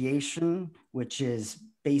depreciation, which is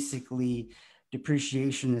basically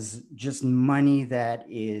depreciation is just money that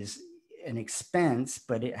is an expense,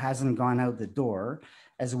 but it hasn't gone out the door,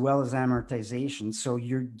 as well as amortization. So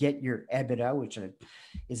you get your EBITDA, which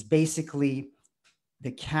is basically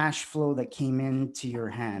the cash flow that came into your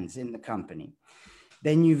hands in the company.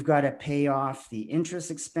 Then you've got to pay off the interest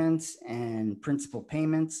expense and principal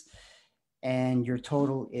payments, and your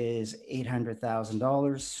total is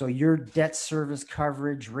 $800,000. So your debt service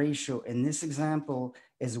coverage ratio in this example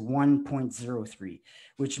is 1.03,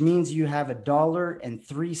 which means you have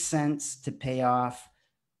 $1.03 to pay off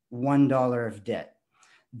 $1 of debt.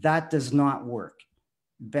 That does not work.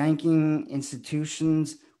 Banking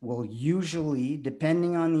institutions will usually,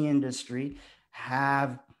 depending on the industry,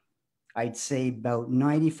 have, I'd say about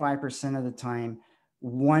 95% of the time,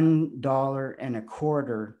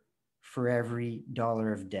 $1.25 for every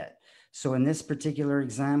dollar of debt. So in this particular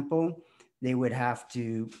example, they would have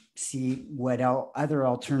to see what other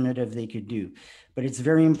alternative they could do. But it's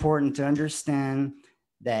very important to understand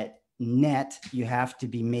that net, you have to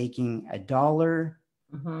be making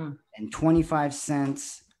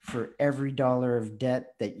 $1.25 for every dollar of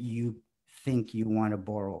debt that you think you want to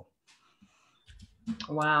borrow.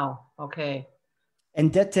 Wow. Okay.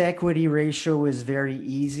 And debt to equity ratio is very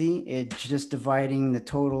easy. It's just dividing the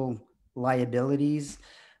total liabilities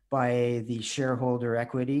by the shareholder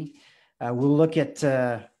equity. We'll look at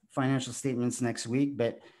financial statements next week,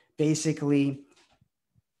 but basically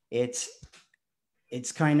it's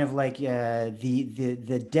kind of like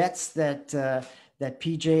the debts that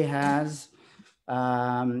PJ has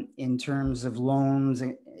in terms of loans,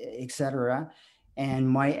 etc., and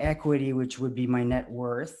my equity, which would be my net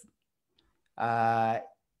worth.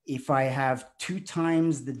 If I have 2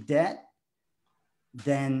 times the debt,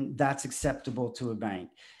 then that's acceptable to a bank.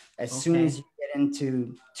 As soon as you get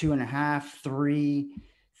into 2.5,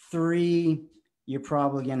 3, you're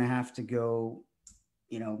probably going to have to go,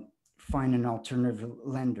 find an alternative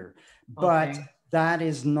lender. But Okay. that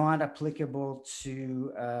is not applicable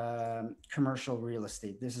to commercial real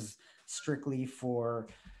estate. This is strictly for,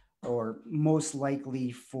 or most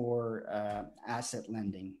likely for asset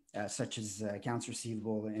lending, such as accounts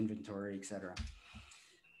receivable, inventory, etc.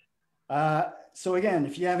 So again,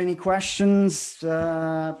 if you have any questions,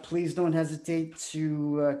 please don't hesitate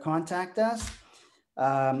to contact us.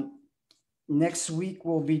 Next week,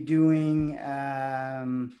 we'll be doing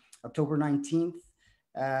October 19th.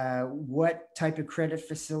 What type of credit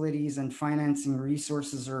facilities and financing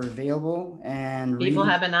resources are available? And people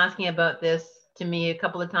have been asking about this to me a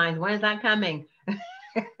couple of times. When is that coming?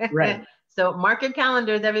 Right. So mark your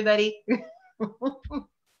calendars, everybody.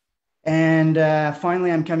 And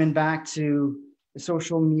finally, I'm coming back to the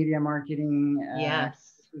social media marketing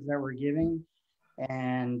yes. that we're giving.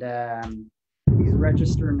 And please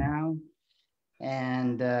register now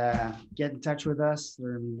and get in touch with us.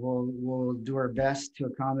 And we'll do our best to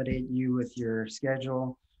accommodate you with your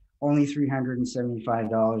schedule. Only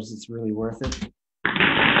 $375. It's really worth it.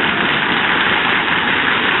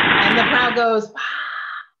 And the crowd goes,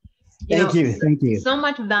 Thank you. So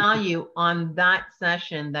much value on that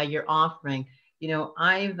session that you're offering.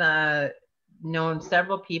 I've known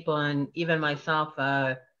several people, and even myself,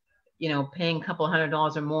 paying a couple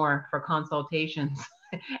 $100 or more for consultations.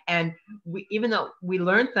 And even though we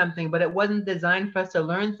learned something, but it wasn't designed for us to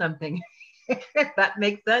learn something. That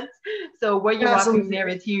makes sense. So what you're offering there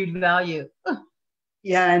is huge value.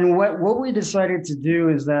 Yeah, and what we decided to do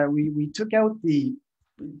is that we took out the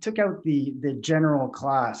general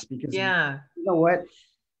class, because you know what,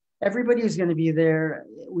 everybody is going to be there.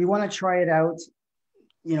 We want to try it out,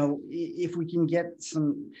 if we can get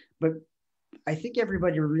some, but I think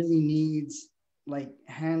everybody really needs like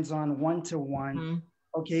hands-on, one-to-one. Mm-hmm.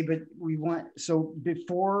 Okay, but so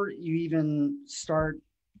before you even start,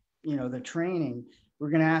 the training, we're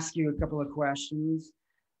going to ask you a couple of questions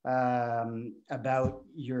about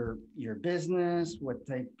your business, what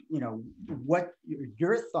type, what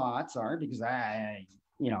your thoughts are, because I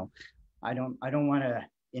don't want to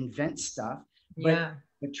invent stuff, but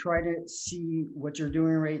try to see what you're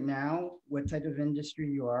doing right now, what type of industry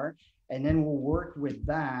you are, and then we'll work with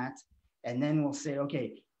that, and then we'll say,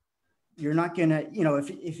 okay, you're not gonna,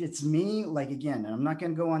 if it's me, like, again, I'm not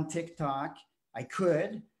gonna go on TikTok. I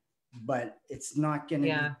could, but it's not going to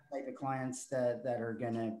be the type of clients that are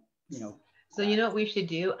going to, So what we should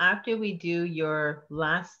do after we do your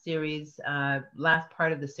last series, last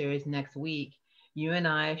part of the series next week, you and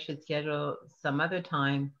I should schedule some other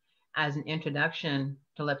time as an introduction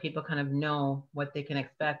to let people kind of know what they can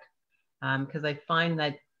expect. Because I find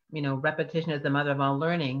that, repetition is the mother of all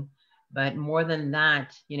learning, but more than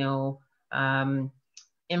that,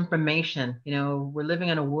 information. We're living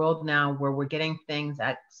in a world now where we're getting things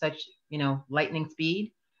at such, lightning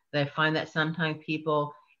speed, that I find that sometimes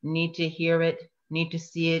people need to hear it, need to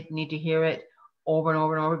see it, need to hear it over and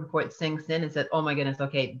over and over before it sinks in and says, oh my goodness,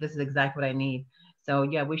 okay, this is exactly what I need. So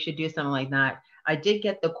yeah, we should do something like that. I did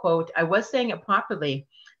get the quote. I was saying it properly.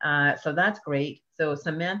 So that's great. So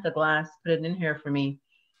Samantha Glass put it in here for me.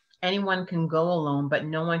 Anyone can go alone, but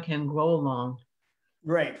no one can grow alone.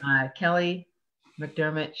 Right. Kelly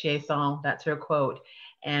McDermott Chasson, that's her quote.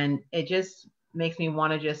 And it just makes me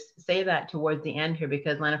want to just say that towards the end here,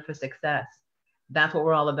 because Atlanta for Success, that's what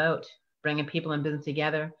we're all about, bringing people in business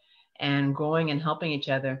together and growing and helping each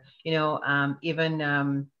other.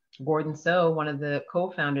 Even Gordon So, one of the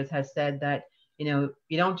co-founders, has said that, you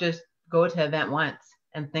don't just go to an event once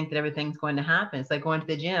and think that everything's going to happen. It's like going to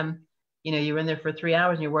the gym. You're in there for 3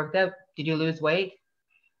 hours and you worked out. Did you lose weight?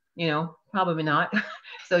 Probably not.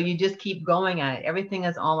 So you just keep going at it. Everything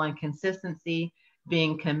is all on consistency,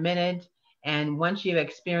 being committed. And once you've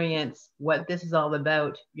experienced what this is all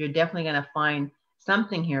about, you're definitely going to find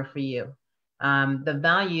something here for you. The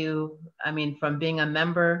value, from being a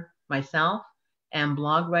member myself and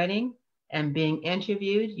blog writing and being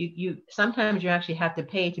interviewed, you sometimes you actually have to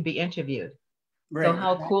pay to be interviewed. Right. So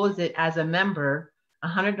how cool is it as a member,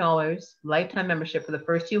 $100 lifetime membership for the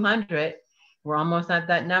first 200. We're almost at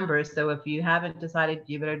that number. So if you haven't decided,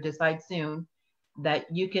 you better decide soon, that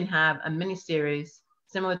you can have a mini series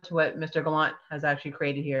similar to what Mr. Gallant has actually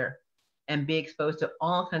created here and be exposed to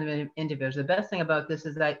all kinds of individuals. The best thing about this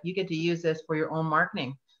is that you get to use this for your own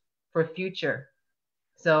marketing for future.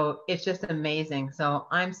 So it's just amazing. So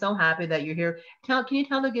I'm so happy that you're here. Can you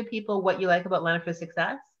tell the good people what you like about Atlanta for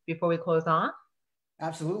Success before we close off?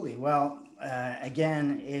 Absolutely. Well,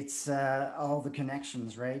 again, it's all the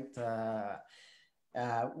connections, right?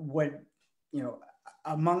 What you know,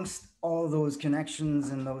 amongst all those connections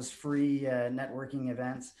and those free networking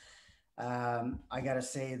events, I got to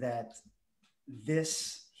say that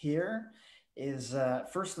this here is,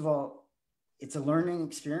 first of all, it's a learning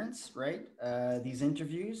experience, right? These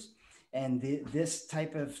interviews and this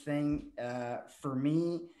type of thing for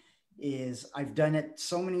me is I've done it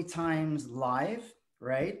so many times live,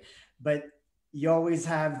 right? But you always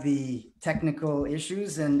have the technical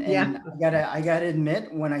issues, and Yeah. I gotta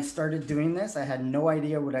admit, when I started doing this, I had no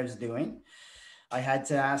idea what I was doing. I had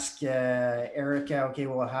to ask Erica, okay,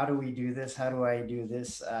 well, how do we do this? How do I do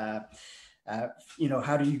this? Uh,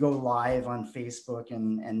 how do you go live on Facebook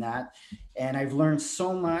and that? And I've learned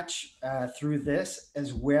so much through this,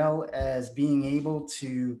 as well as being able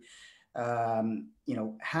to,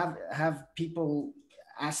 have people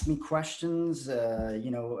ask me questions,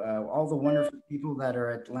 all the wonderful people that are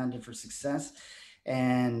at Landed for Success.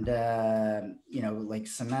 And, like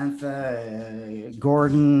Samantha,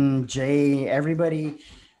 Gordon, Jay, everybody,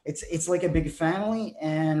 it's like a big family,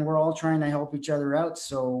 and we're all trying to help each other out.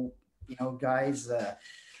 So, guys,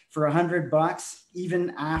 for $100, even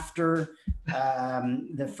after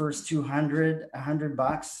the first 100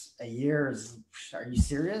 bucks a year is, are you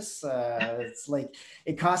serious? It's like,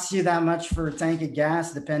 it costs you that much for a tank of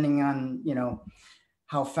gas, depending on,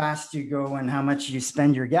 how fast you go and how much you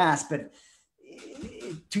spend your gas. But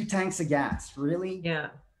 2 tanks of gas, really? Yeah.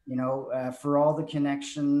 For all the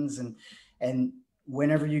connections, and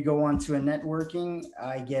whenever you go onto a networking,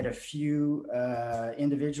 I get a few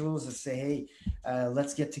individuals that say, hey,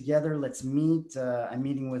 let's get together, let's meet. I'm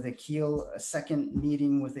meeting with Akil, a second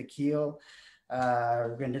meeting with Akil.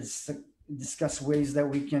 We're going to discuss ways that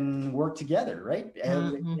we can work together, right?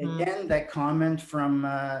 Mm-hmm. Again, that comment from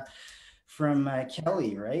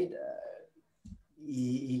Kelly, right?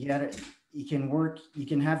 You gotta, you can work, you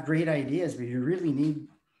can have great ideas, but you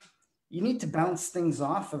need to bounce things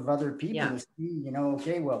off of other people Yeah. to see,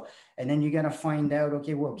 okay, well, and then you got to find out,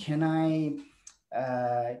 okay, well, can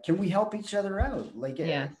we help each other out? Like,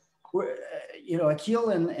 Yes.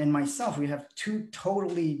 Akil and myself, we have two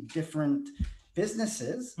totally different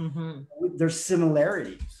businesses. Mm-hmm. There's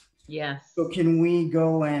similarities. Yes. So can we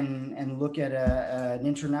go and look at an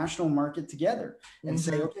international market together and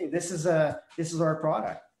say, Mm-hmm. okay, this is our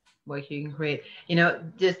product. What you can create.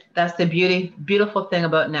 Just that's the beautiful thing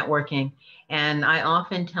about networking. And I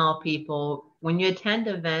often tell people, when you attend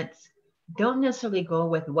events, don't necessarily go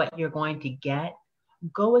with what you're going to get.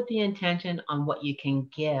 Go with the intention on what you can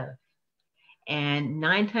give. And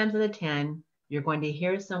 9 times out of 10, you're going to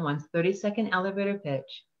hear someone's 30-second elevator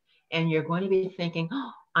pitch, and you're going to be thinking,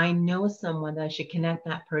 oh, I know someone that I should connect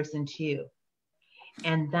that person to.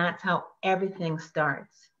 And that's how everything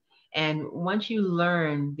starts. And once you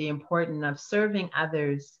learn the importance of serving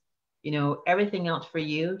others, everything else for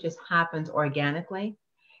you just happens organically.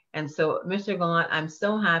 And so, Mr. Gallant, I'm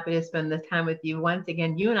so happy to spend this time with you. Once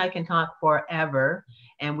again, you and I can talk forever.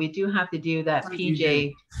 And we do have to do that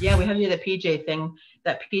PJ. Yeah, we have to do the PJ thing,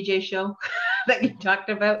 that PJ show that you talked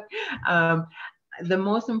about. The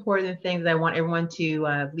most important thing that I want everyone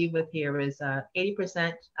to leave with here is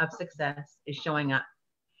 80% of success is showing up.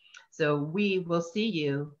 So we will see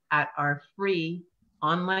you at our free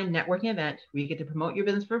online networking event where you get to promote your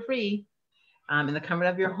business for free in the comfort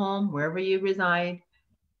of your home, wherever you reside.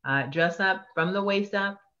 Dress up from the waist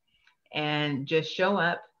up and just show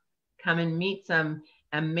up. Come and meet some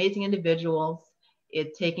amazing individuals.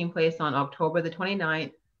 It's taking place on October the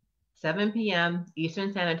 29th, 7 p.m.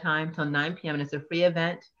 Eastern Standard Time till 9 p.m. And it's a free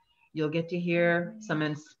event. You'll get to hear some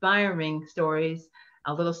inspiring stories,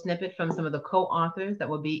 a little snippet from some of the co-authors that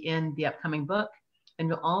will be in the upcoming book. And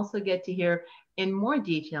you'll also get to hear in more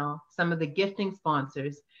detail some of the gifting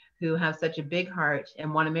sponsors who have such a big heart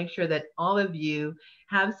and want to make sure that all of you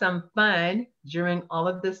have some fun during all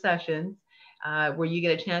of the sessions, where you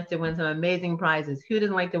get a chance to win some amazing prizes. Who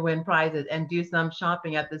doesn't like to win prizes and do some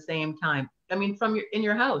shopping at the same time? I mean, in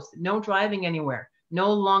your house, no driving anywhere,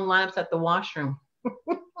 no long lineups at the washroom.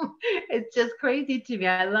 It's just crazy to me.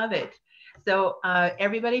 I love it. So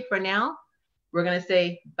everybody, for now, we're going to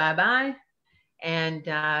say bye-bye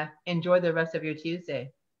and enjoy the rest of your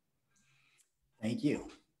Tuesday. Thank you.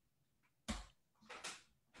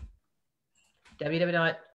 www